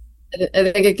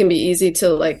 I think it can be easy to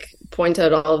like point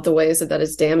out all of the ways that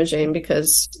is damaging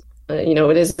because,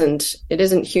 it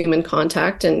isn't human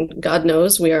contact, and God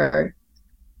knows we are.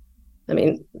 I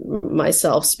mean,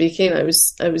 myself speaking, I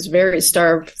was very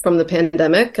starved from the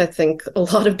pandemic. I think a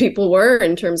lot of people were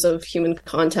in terms of human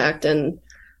contact. And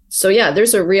so,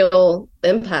 there's a real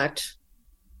impact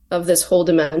of this whole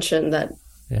dimension that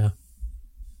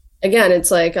again,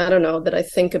 it's like, I don't know that I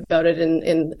think about it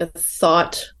in a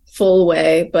thoughtful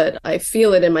way, but I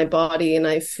feel it in my body, and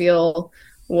I feel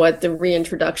what the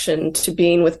reintroduction to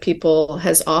being with people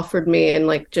has offered me, and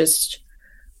like just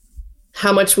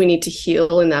how much we need to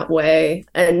heal in that way.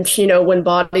 And, you know, when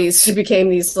bodies became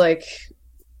these like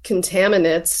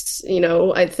contaminants, you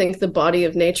know, I think the body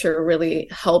of nature really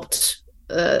helped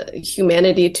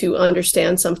humanity to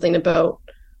understand something about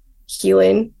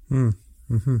healing.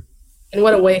 Mm-hmm. And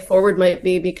what a way forward might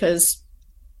be, because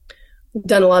we've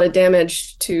done a lot of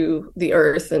damage to the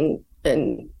earth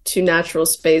and to natural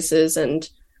spaces. And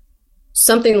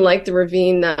something like the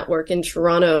Ravine Network in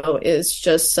Toronto is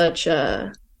just such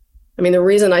a, I mean, the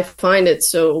reason I find it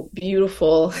so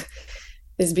beautiful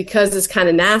is because it's kind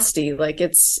of nasty. Like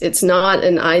it's not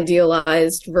an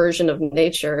idealized version of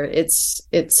nature. It's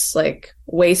like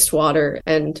wastewater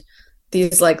and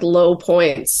these like low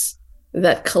points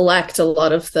that collect a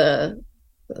lot of the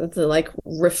like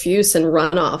refuse and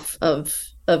runoff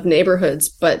of neighborhoods.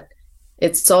 But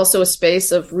it's also a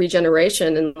space of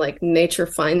regeneration, and like nature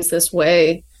finds this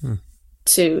way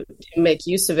to make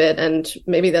use of it. And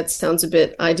maybe that sounds a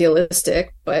bit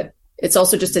idealistic, but it's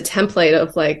also just a template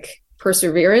of like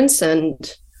perseverance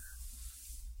and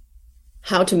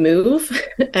how to move.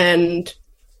 And,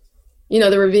 you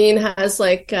know, the ravine has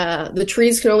like, the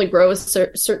trees can only grow a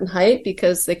certain height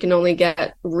because they can only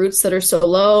get roots that are so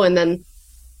low. And then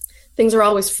things are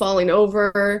always falling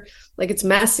over. Like it's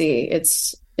messy.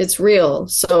 It's real.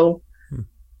 So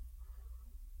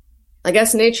I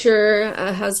guess nature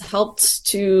has helped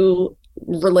to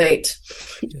relate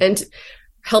and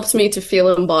helped me to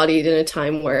feel embodied in a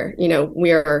time where, you know,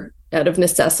 we are out of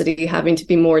necessity having to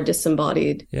be more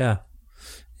disembodied. Yeah.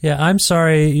 Yeah, I'm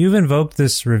sorry. You've invoked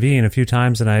this ravine a few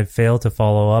times, and I've failed to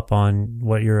follow up on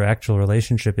what your actual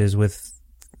relationship is with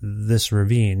this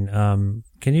ravine.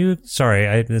 Can you, sorry,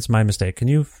 it's my mistake. Can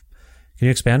you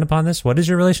expand upon this? What is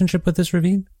your relationship with this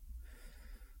ravine?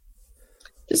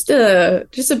 Just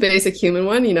a basic human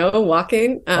one, you know,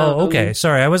 walking. Oh, okay.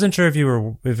 Sorry, I wasn't sure if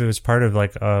it was part of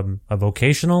like a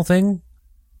vocational thing.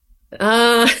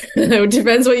 It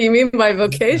depends what you mean by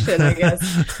vocation, I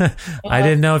guess. I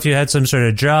didn't know if you had some sort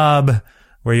of job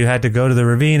where you had to go to the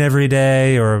ravine every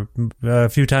day or a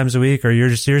few times a week, or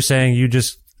you're saying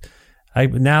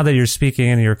now that you're speaking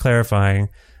and you're clarifying,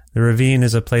 the ravine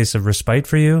is a place of respite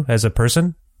for you as a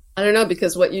person? I don't know,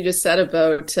 because what you just said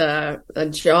about a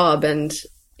job and,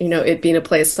 you know, it being a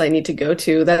place I need to go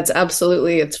to, that's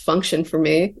absolutely its function for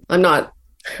me. I'm not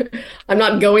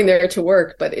going there to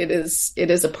work, but it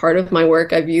is a part of my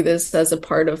work. I view this as a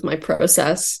part of my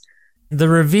process. The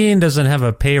ravine doesn't have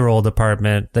a payroll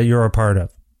department that you're a part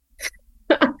of.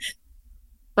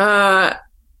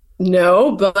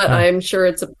 No, but I'm sure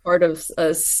it's a part of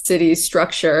a city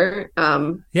structure.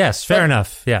 Yes, fair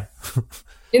enough. Yeah.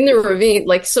 In the ravine,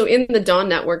 like, so in the Dawn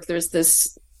Network,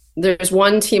 there's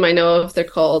one team I know of, they're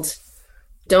called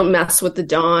Don't Mess with the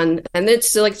Dawn. And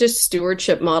it's like just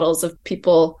stewardship models of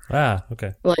people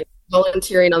okay, like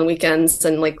volunteering on weekends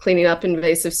and like cleaning up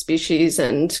invasive species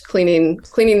and cleaning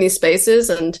these spaces.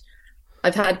 And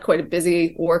I've had quite a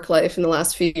busy work life in the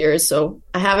last few years, so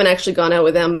I haven't actually gone out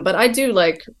with them, but I do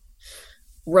like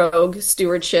rogue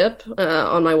stewardship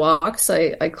on my walks.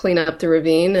 I clean up the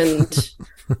ravine. And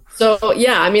so,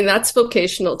 yeah, I mean, that's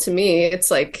vocational to me.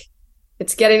 It's like,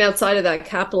 it's getting outside of that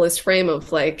capitalist frame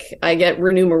of like, I get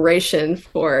remuneration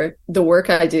for the work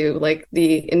I do. Like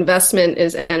the investment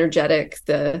is energetic.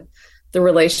 The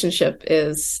relationship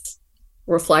is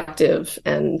reflective,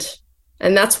 and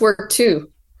that's work too.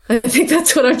 I think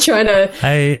that's what I'm trying to.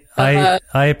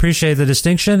 I appreciate the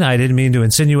distinction. I didn't mean to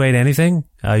insinuate anything.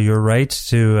 You're right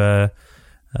to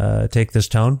take this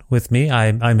tone with me.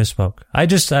 I misspoke. I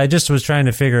just was trying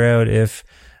to figure out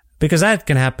because that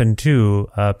can happen too.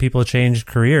 People change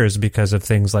careers because of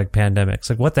things like pandemics.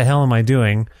 Like, what the hell am I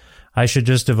doing? I should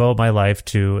just devote my life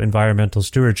to environmental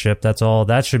stewardship. That's all.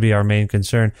 That should be our main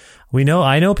concern.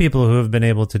 I know people who have been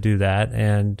able to do that,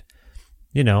 and,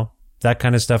 you know, that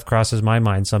kind of stuff crosses my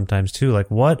mind sometimes too.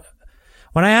 Like, when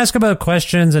I ask about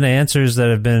questions and answers that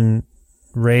have been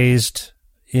raised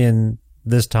in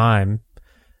this time,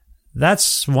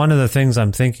 that's one of the things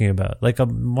I'm thinking about. Like,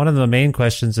 one of the main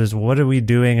questions is, what are we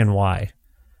doing and why?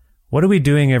 What are we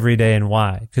doing every day and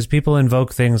why? Because people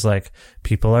invoke things like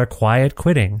people are quiet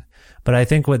quitting. But I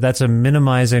think that's a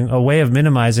way of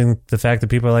minimizing the fact that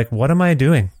people are like, what am I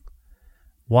doing?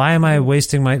 Why am I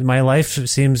wasting my life?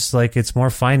 Seems like it's more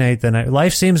finite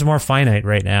life seems more finite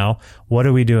right now. What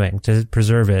are we doing to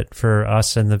preserve it for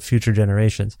us and the future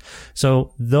generations?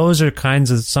 So those are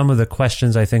kinds of some of the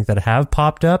questions I think that have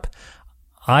popped up.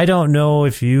 I don't know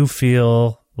if you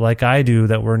feel like I do,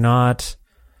 that we're not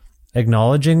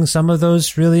acknowledging some of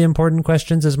those really important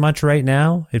questions as much right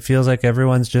now. It feels like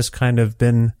everyone's just kind of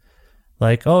been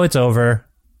like, oh, it's over.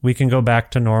 We can go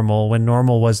back to normal when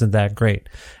normal wasn't that great.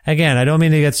 Again, I don't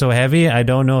mean to get so heavy. I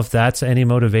don't know if that's any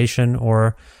motivation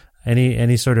or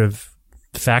any sort of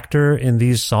factor in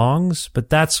these songs, but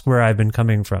that's where I've been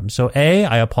coming from. So A,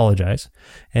 I apologize.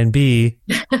 And B,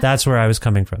 that's where I was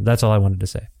coming from. That's all I wanted to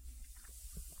say.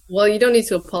 Well, you don't need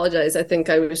to apologize. I think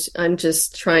I'm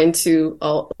just trying to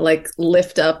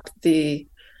lift up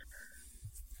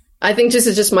I think this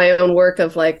is just my own work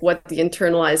of like what the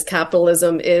internalized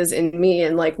capitalism is in me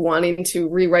and like wanting to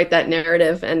rewrite that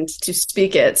narrative and to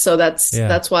speak it. So that's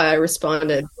why I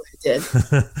responded what I did.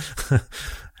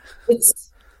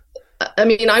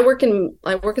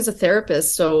 I work as a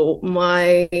therapist, so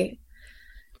my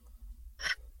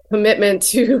commitment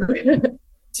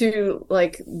to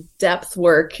like depth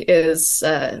work is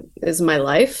my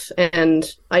life,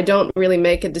 and I don't really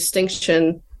make a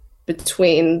distinction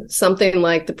between something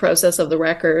like the process of the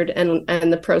record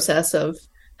and the process of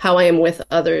how I am with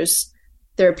others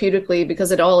therapeutically,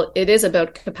 because it is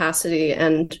about capacity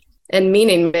and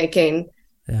meaning making.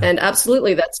 Yeah. And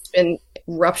absolutely that's been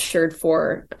ruptured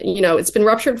for, it's been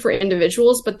ruptured for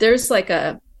individuals, but there's like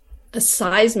a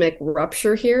seismic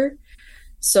rupture here.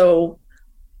 So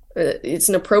it's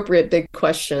an appropriate big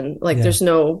question. Like there's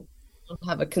no, I don't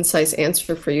have a concise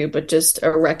answer for you, but just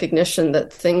a recognition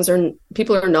that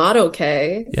people are not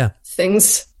okay. Yeah.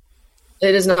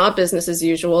 It is not business as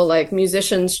usual. Like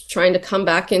musicians trying to come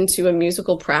back into a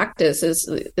musical practice is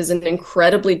an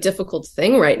incredibly difficult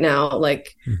thing right now.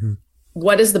 Like,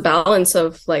 what is the balance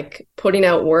of like putting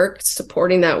out work,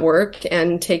 supporting that work,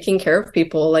 and taking care of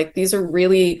people? Like, these are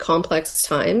really complex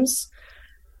times.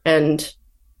 And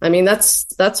I mean, that's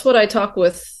what I talk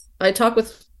with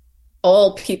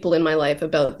all people in my life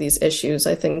about these issues.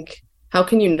 I think, how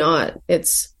can you not?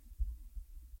 It's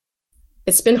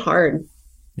been hard.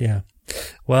 Yeah.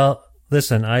 Well,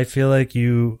 listen, I feel like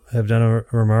you have done a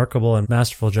remarkable and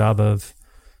masterful job of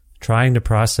trying to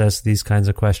process these kinds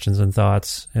of questions and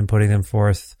thoughts and putting them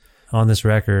forth on this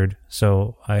record.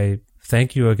 So I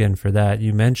thank you again for that.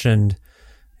 You mentioned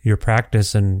your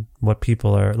practice and what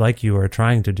people are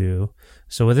trying to do.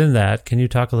 So within that, can you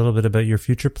talk a little bit about your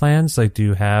future plans? Like, do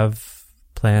you have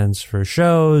plans for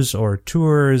shows or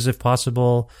tours if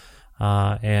possible?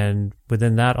 And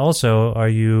within that also, are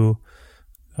you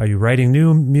writing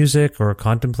new music or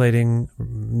contemplating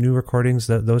new recordings,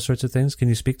 those sorts of things? Can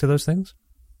you speak to those things?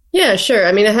 Yeah, sure.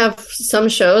 I mean, I have some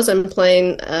shows. I'm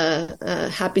playing a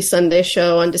Happy Sunday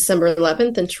show on December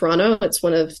 11th in Toronto. It's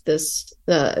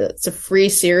it's a free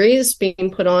series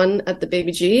being put on at the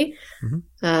Baby G.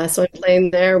 So I'm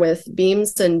playing there with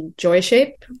Beams and Joy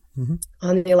Shape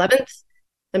on the 11th.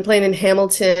 I'm playing in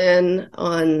Hamilton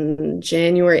on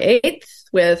January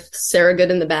 8th with Sarah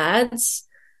Good and the Bads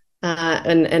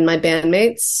and my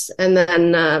bandmates. And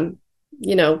then,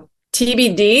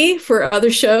 TBD for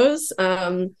other shows.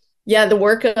 The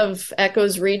work of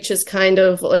Echoes Reach is kind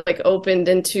of like opened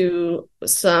into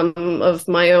some of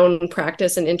my own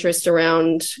practice and interest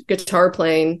around guitar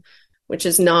playing, which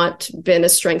has not been a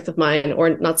strength of mine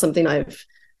or not something I've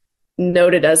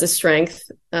noted as a strength.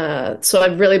 So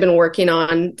I've really been working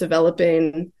on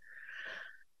developing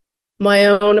my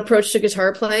own approach to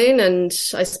guitar playing, and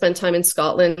I spent time in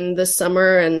Scotland this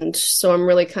summer, and so I'm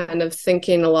really kind of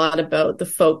thinking a lot about the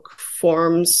folk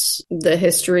forms, the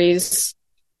histories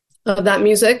of that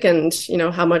music, and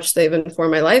how much they've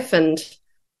informed my life. And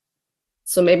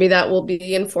so maybe that will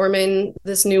be informing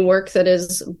this new work that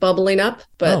is bubbling up.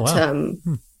 But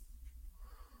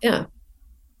yeah.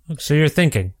 So you're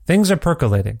thinking things are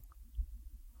percolating.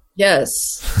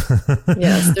 Yes.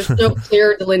 There's no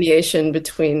clear delineation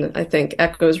between, I think,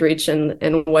 Echoes Reach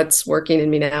and what's working in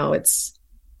me now.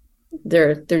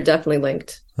 They're definitely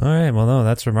linked. All right. Well, no,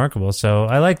 that's remarkable. So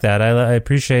I like that. I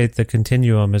appreciate the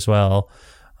continuum as well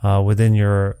within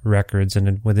your records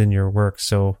and within your work.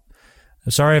 So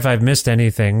sorry if I've missed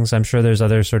any things. I'm sure there's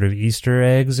other sort of Easter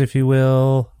eggs, if you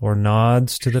will, or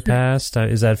nods to the past.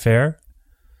 Is that fair?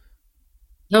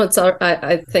 No, it's all.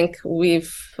 I think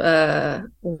we've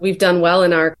done well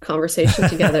in our conversation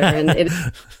together, and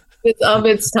it's of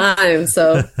its time.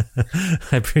 So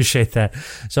I appreciate that.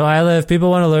 So Isla, if people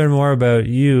want to learn more about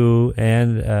you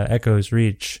and Echoes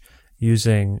Reach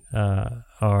using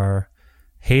our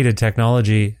hated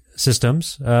technology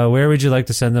systems, where would you like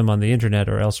to send them on the internet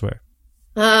or elsewhere?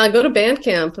 Go to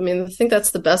Bandcamp. I mean, I think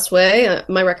that's the best way.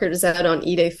 My record is out on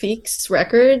Ide Feeks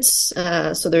Records.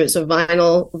 So there's a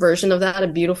vinyl version of that, a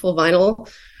beautiful vinyl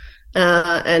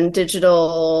and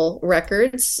digital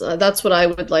records. That's what I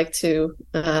would like to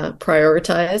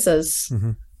prioritize as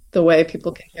the way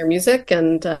people can hear music.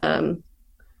 And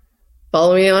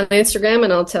follow me on Instagram,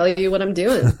 and I'll tell you what I'm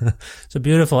doing. It's a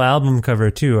beautiful album cover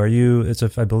too.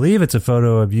 I believe it's a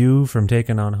photo of you from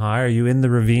Taken on High. Are you in the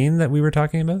ravine that we were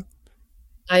talking about?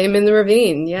 I am in the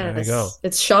ravine. Yes. There we go.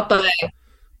 It's shot by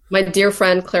my dear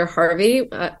friend Claire Harvey.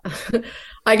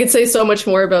 I could say so much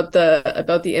more about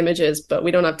the images, but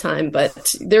we don't have time.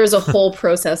 But there is a whole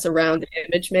process around the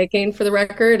image making for the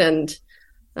record, and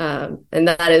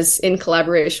that is in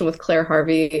collaboration with Claire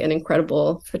Harvey, an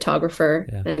incredible photographer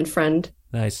and friend.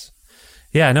 Nice.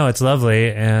 Yeah, no, it's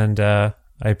lovely, and I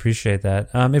appreciate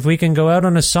that. If we can go out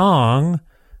on a song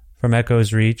from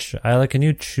Echo's Reach, Isla, can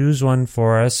you choose one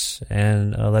for us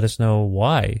and let us know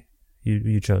why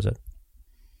you chose it?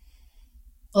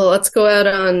 Well, let's go out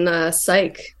on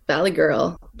Psych, Valley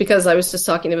Girl, because I was just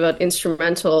talking about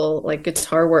instrumental, like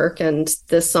guitar work, and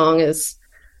this song is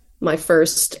my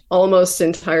first almost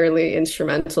entirely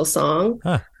instrumental song.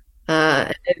 Huh.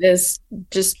 It is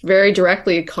just very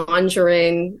directly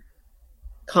conjuring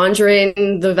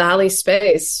the valley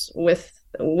space with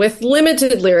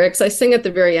limited lyrics. I sing at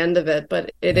the very end of it,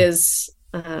 but it is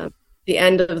the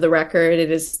end of the record. It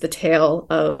is the tale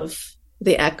of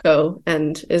the echo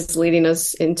and is leading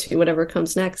us into whatever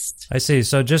comes next. I see.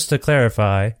 So just to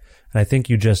clarify, and I think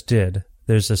you just did,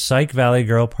 there's a Psych Valley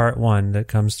Girl Part 1 that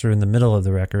comes through in the middle of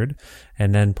the record,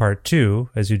 and then Part 2,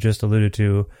 as you just alluded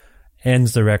to,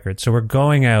 ends the record. So we're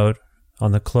going out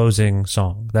on the closing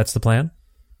song. That's the plan?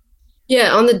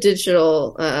 Yeah, on the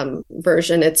digital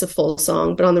version, it's a full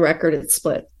song, but on the record, it's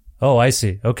split. Oh, I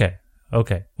see. Okay.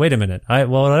 Wait a minute.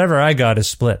 Whatever I got is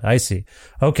split. I see.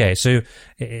 Okay, so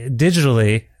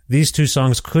digitally, these two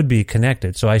songs could be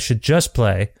connected. So I should just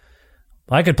play.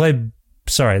 I could play.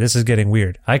 Sorry, this is getting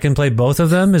weird. I can play both of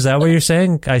them. Is that what you're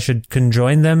saying? I should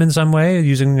conjoin them in some way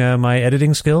using my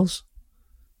editing skills?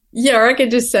 Yeah, or I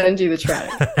could just send you the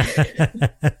track.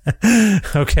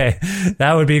 Okay,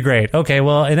 that would be great. Okay,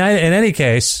 well, in any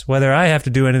case, whether I have to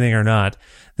do anything or not,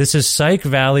 this is Psych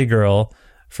Valley Girl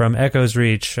from Echo's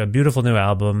Reach, a beautiful new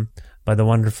album by the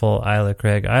wonderful Isla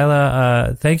Craig.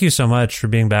 Isla, thank you so much for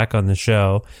being back on the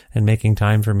show and making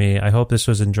time for me. I hope this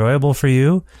was enjoyable for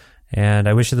you, and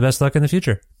I wish you the best luck in the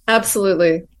future.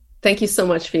 Absolutely. Thank you so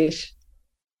much, Fish.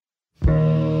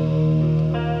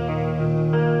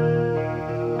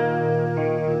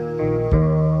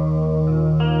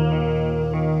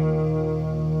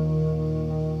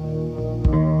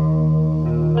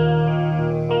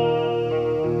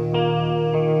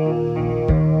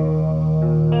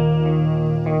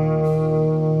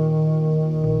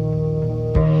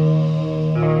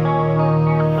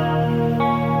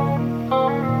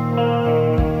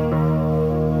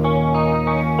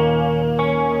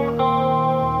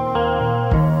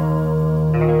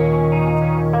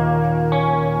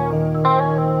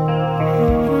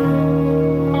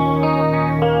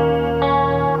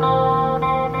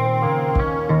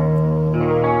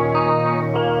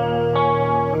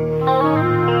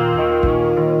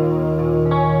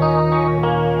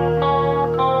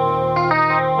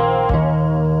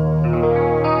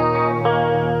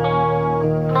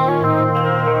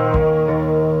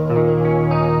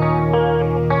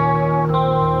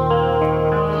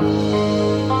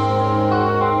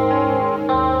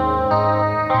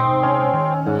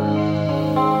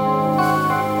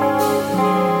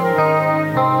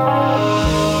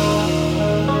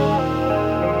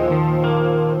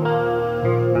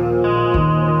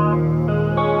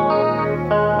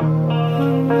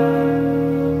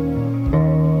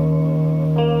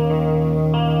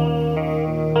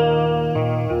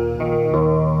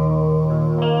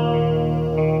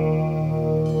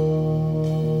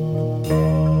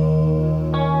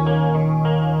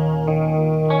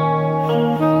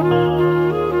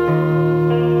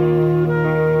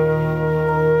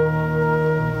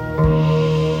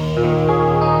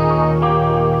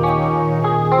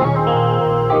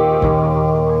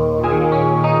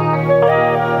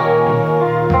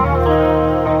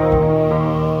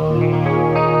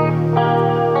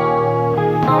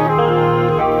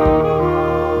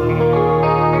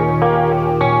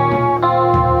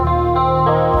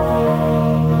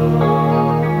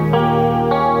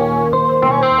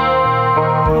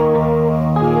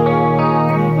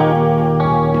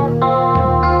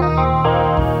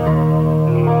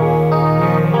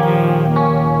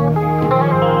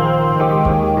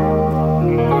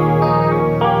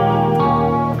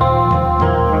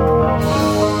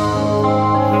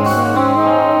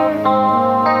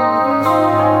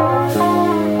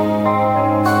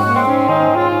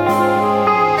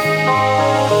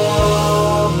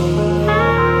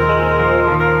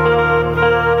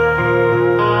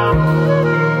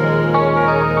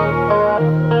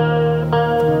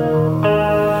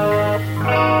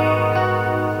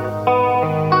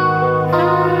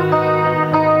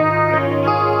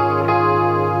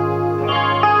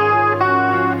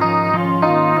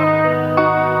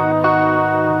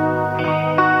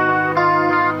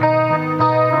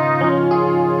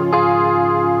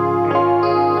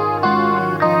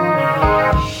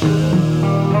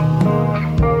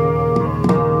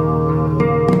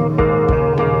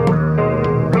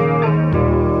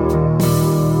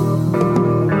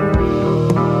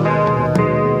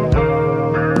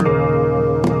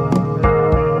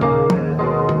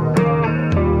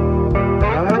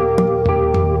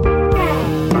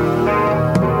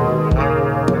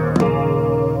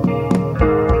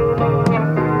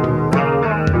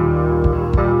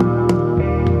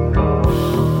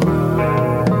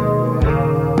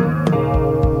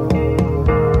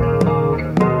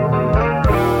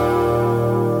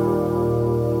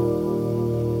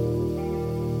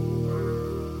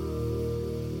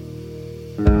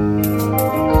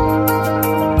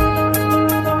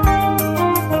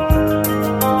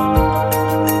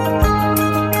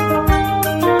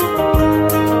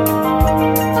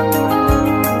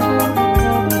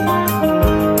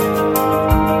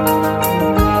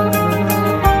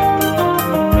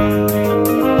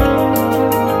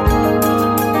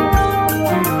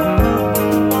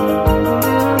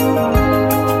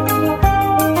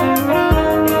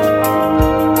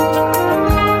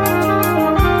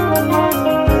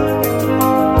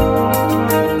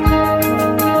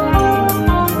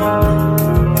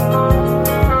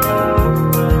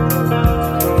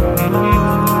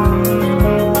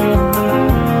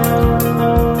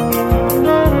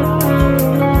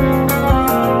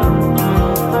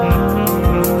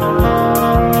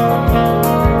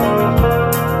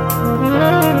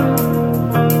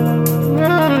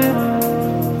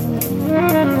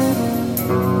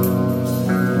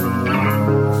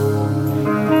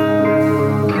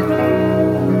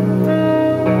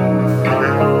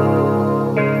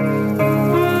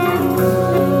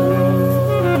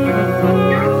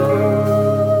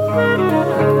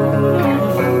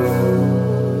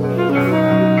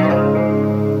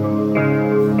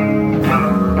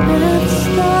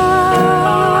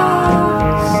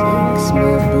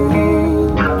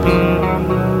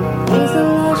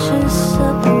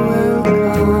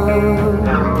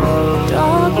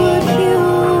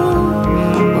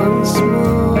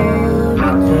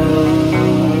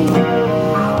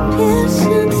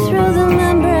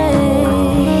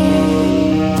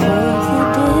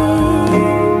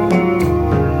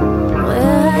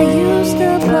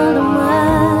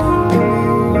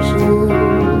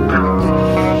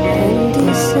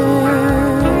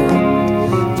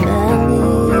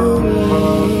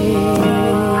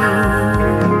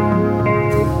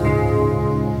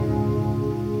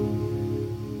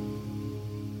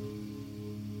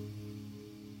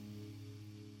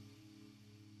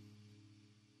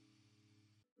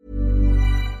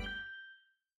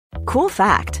 Cool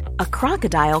fact, a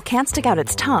crocodile can't stick out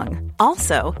its tongue.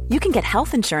 Also, you can get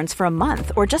health insurance for a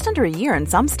month or just under a year in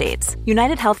some states.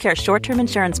 United Healthcare short-term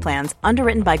insurance plans,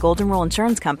 underwritten by Golden Rule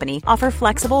Insurance Company, offer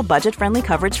flexible, budget-friendly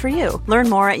coverage for you. Learn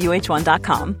more at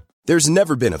uh1.com. There's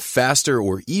never been a faster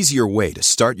or easier way to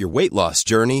start your weight loss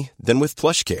journey than with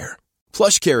PlushCare.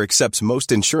 PlushCare accepts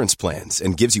most insurance plans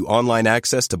and gives you online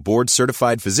access to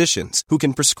board-certified physicians who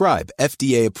can prescribe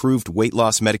FDA-approved weight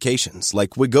loss medications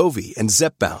like Wegovy and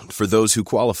Zepbound for those who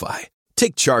qualify.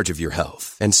 Take charge of your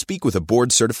health and speak with a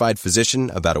board-certified physician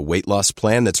about a weight loss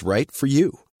plan that's right for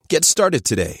you. Get started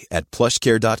today at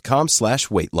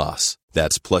plushcare.com/weight loss.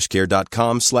 That's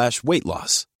plushcare.com/weight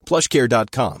loss.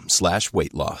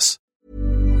 plushcare.com/weight loss.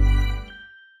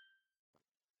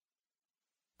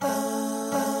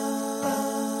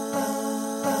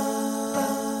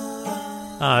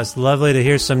 It's lovely to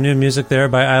hear some new music there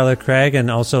by Isla Craig,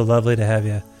 and also lovely to have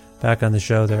you back on the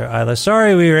show there, Isla.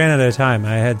 Sorry we ran out of time.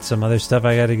 I had some other stuff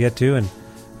I got to get to, and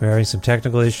we were having some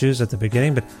technical issues at the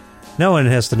beginning, but no one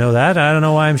has to know that. I don't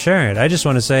know why I'm sharing it. I just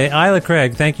want to say, Isla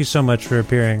Craig, thank you so much for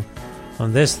appearing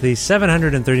on this, the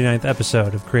 739th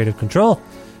episode of Creative Control,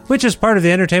 which is part of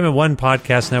the Entertainment One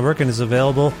podcast network and is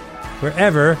available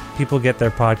wherever people get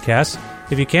their podcasts.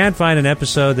 If you can't find an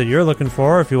episode that you're looking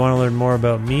for, if you want to learn more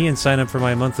about me and sign up for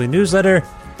my monthly newsletter,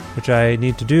 which I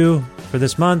need to do for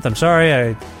this month, I'm sorry,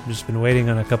 I've just been waiting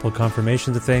on a couple of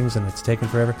confirmations of things and it's taken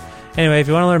forever. Anyway, if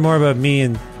you want to learn more about me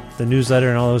and the newsletter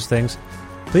and all those things,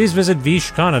 please visit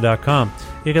vishkhanna.com.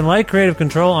 You can like Creative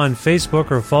Control on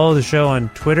Facebook or follow the show on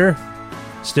Twitter,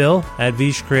 still at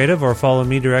Vish Creative, or follow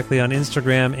me directly on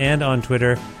Instagram and on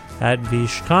Twitter at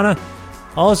vishkhanna.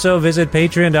 Also, visit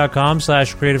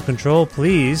patreon.com/Creative Control,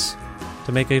 please,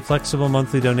 to make a flexible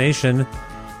monthly donation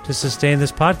to sustain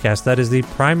this podcast. That is the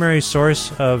primary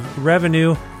source of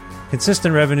revenue,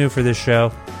 consistent revenue for this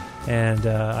show, and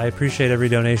I appreciate every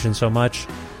donation so much.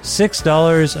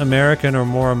 $6 American or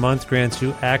more a month grants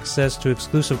you access to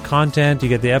exclusive content. You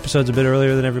get the episodes a bit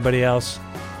earlier than everybody else,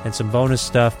 and some bonus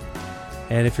stuff.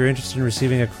 And if you're interested in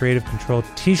receiving a Creative Control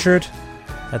t-shirt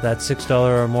at that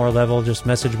 $6 or more level, just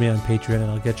message me on Patreon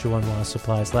and I'll get you one while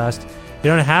supplies last. You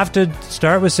don't have to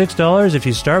start with $6. If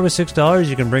you start with $6,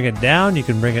 you can bring it down, you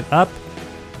can bring it up.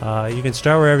 You can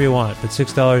start wherever you want, but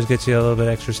 $6 gets you a little bit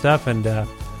extra stuff, and it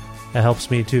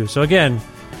helps me too. So again,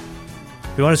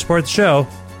 if you want to support the show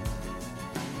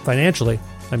financially,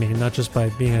 I mean, not just by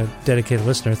being a dedicated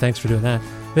listener, thanks for doing that,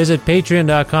 visit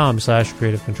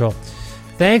patreon.com/Creative Control.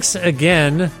 Thanks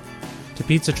again to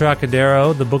Pizza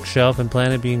Trocadero, The Bookshelf, and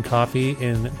Planet Bean Coffee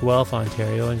in Guelph,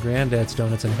 Ontario, and Granddad's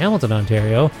Donuts in Hamilton,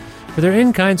 Ontario, for their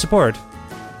in-kind support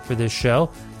for this show.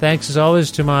 Thanks, as always,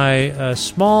 to my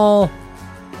small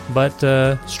but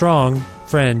strong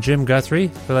friend, Jim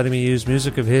Guthrie, for letting me use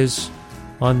music of his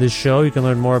on this show. You can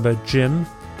learn more about Jim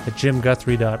at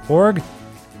jimguthrie.org.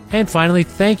 And finally,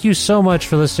 thank you so much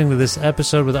for listening to this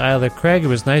episode with Isla Craig. It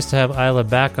was nice to have Isla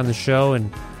back on the show,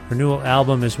 and her new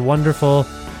album is wonderful.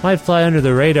 Might fly under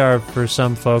the radar for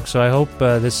some folks, so I hope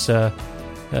this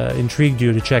intrigued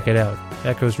you to check it out.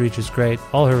 Echoes Reach is great.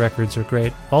 All her records are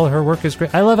great. All her work is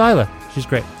great. I love Isla. She's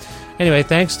great. Anyway,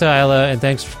 thanks to Isla, and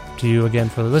thanks to you again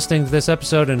for listening to this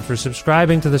episode and for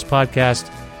subscribing to this podcast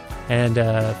and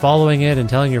following it and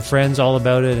telling your friends all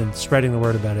about it and spreading the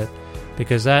word about it,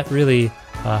 because that really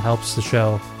helps the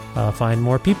show find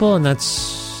more people, and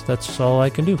that's all I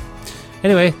can do.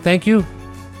 Anyway, thank you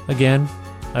again.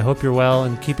 I hope you're well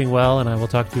and keeping well, and I will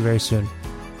talk to you very soon.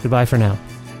 Goodbye for now.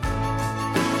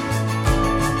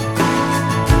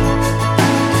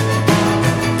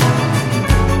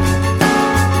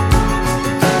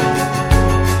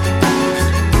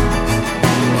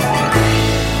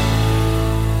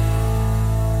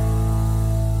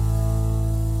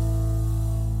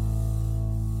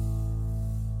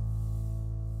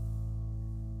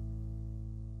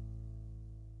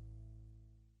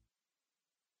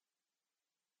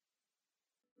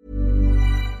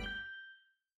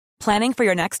 Planning for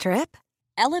your next trip?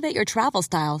 Elevate your travel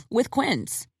style with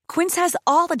Quince. Quince has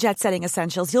all the jet-setting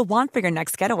essentials you'll want for your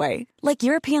next getaway, like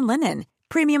European linen,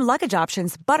 premium luggage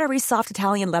options, buttery soft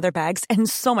Italian leather bags, and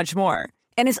so much more.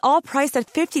 And is all priced at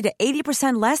 50 to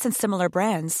 80% less than similar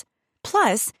brands.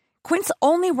 Plus, Quince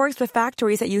only works with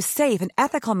factories that use safe and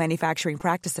ethical manufacturing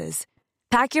practices.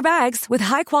 Pack your bags with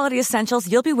high-quality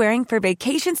essentials you'll be wearing for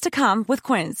vacations to come with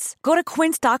Quince. Go to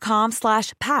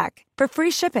quince.com/pack for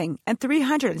free shipping and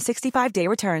 365-day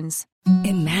returns.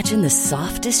 Imagine the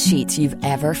softest sheets you've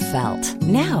ever felt.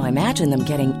 Now imagine them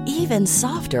getting even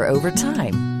softer over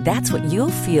time. That's what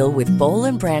you'll feel with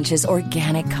Boll & Branch's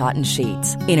organic cotton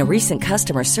sheets. In a recent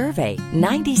customer survey,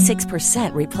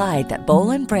 96% replied that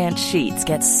Boll & Branch sheets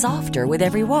get softer with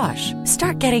every wash.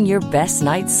 Start getting your best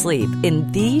night's sleep in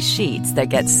these sheets that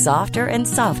get softer and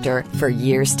softer for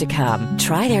years to come.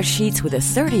 Try their sheets with a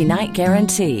 30-night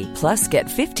guarantee. Plus, get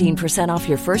 15% off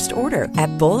your first order at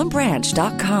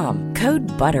bollandbranch.com. Code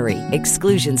BUTTERY.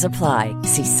 Exclusions apply.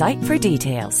 See site for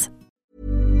details.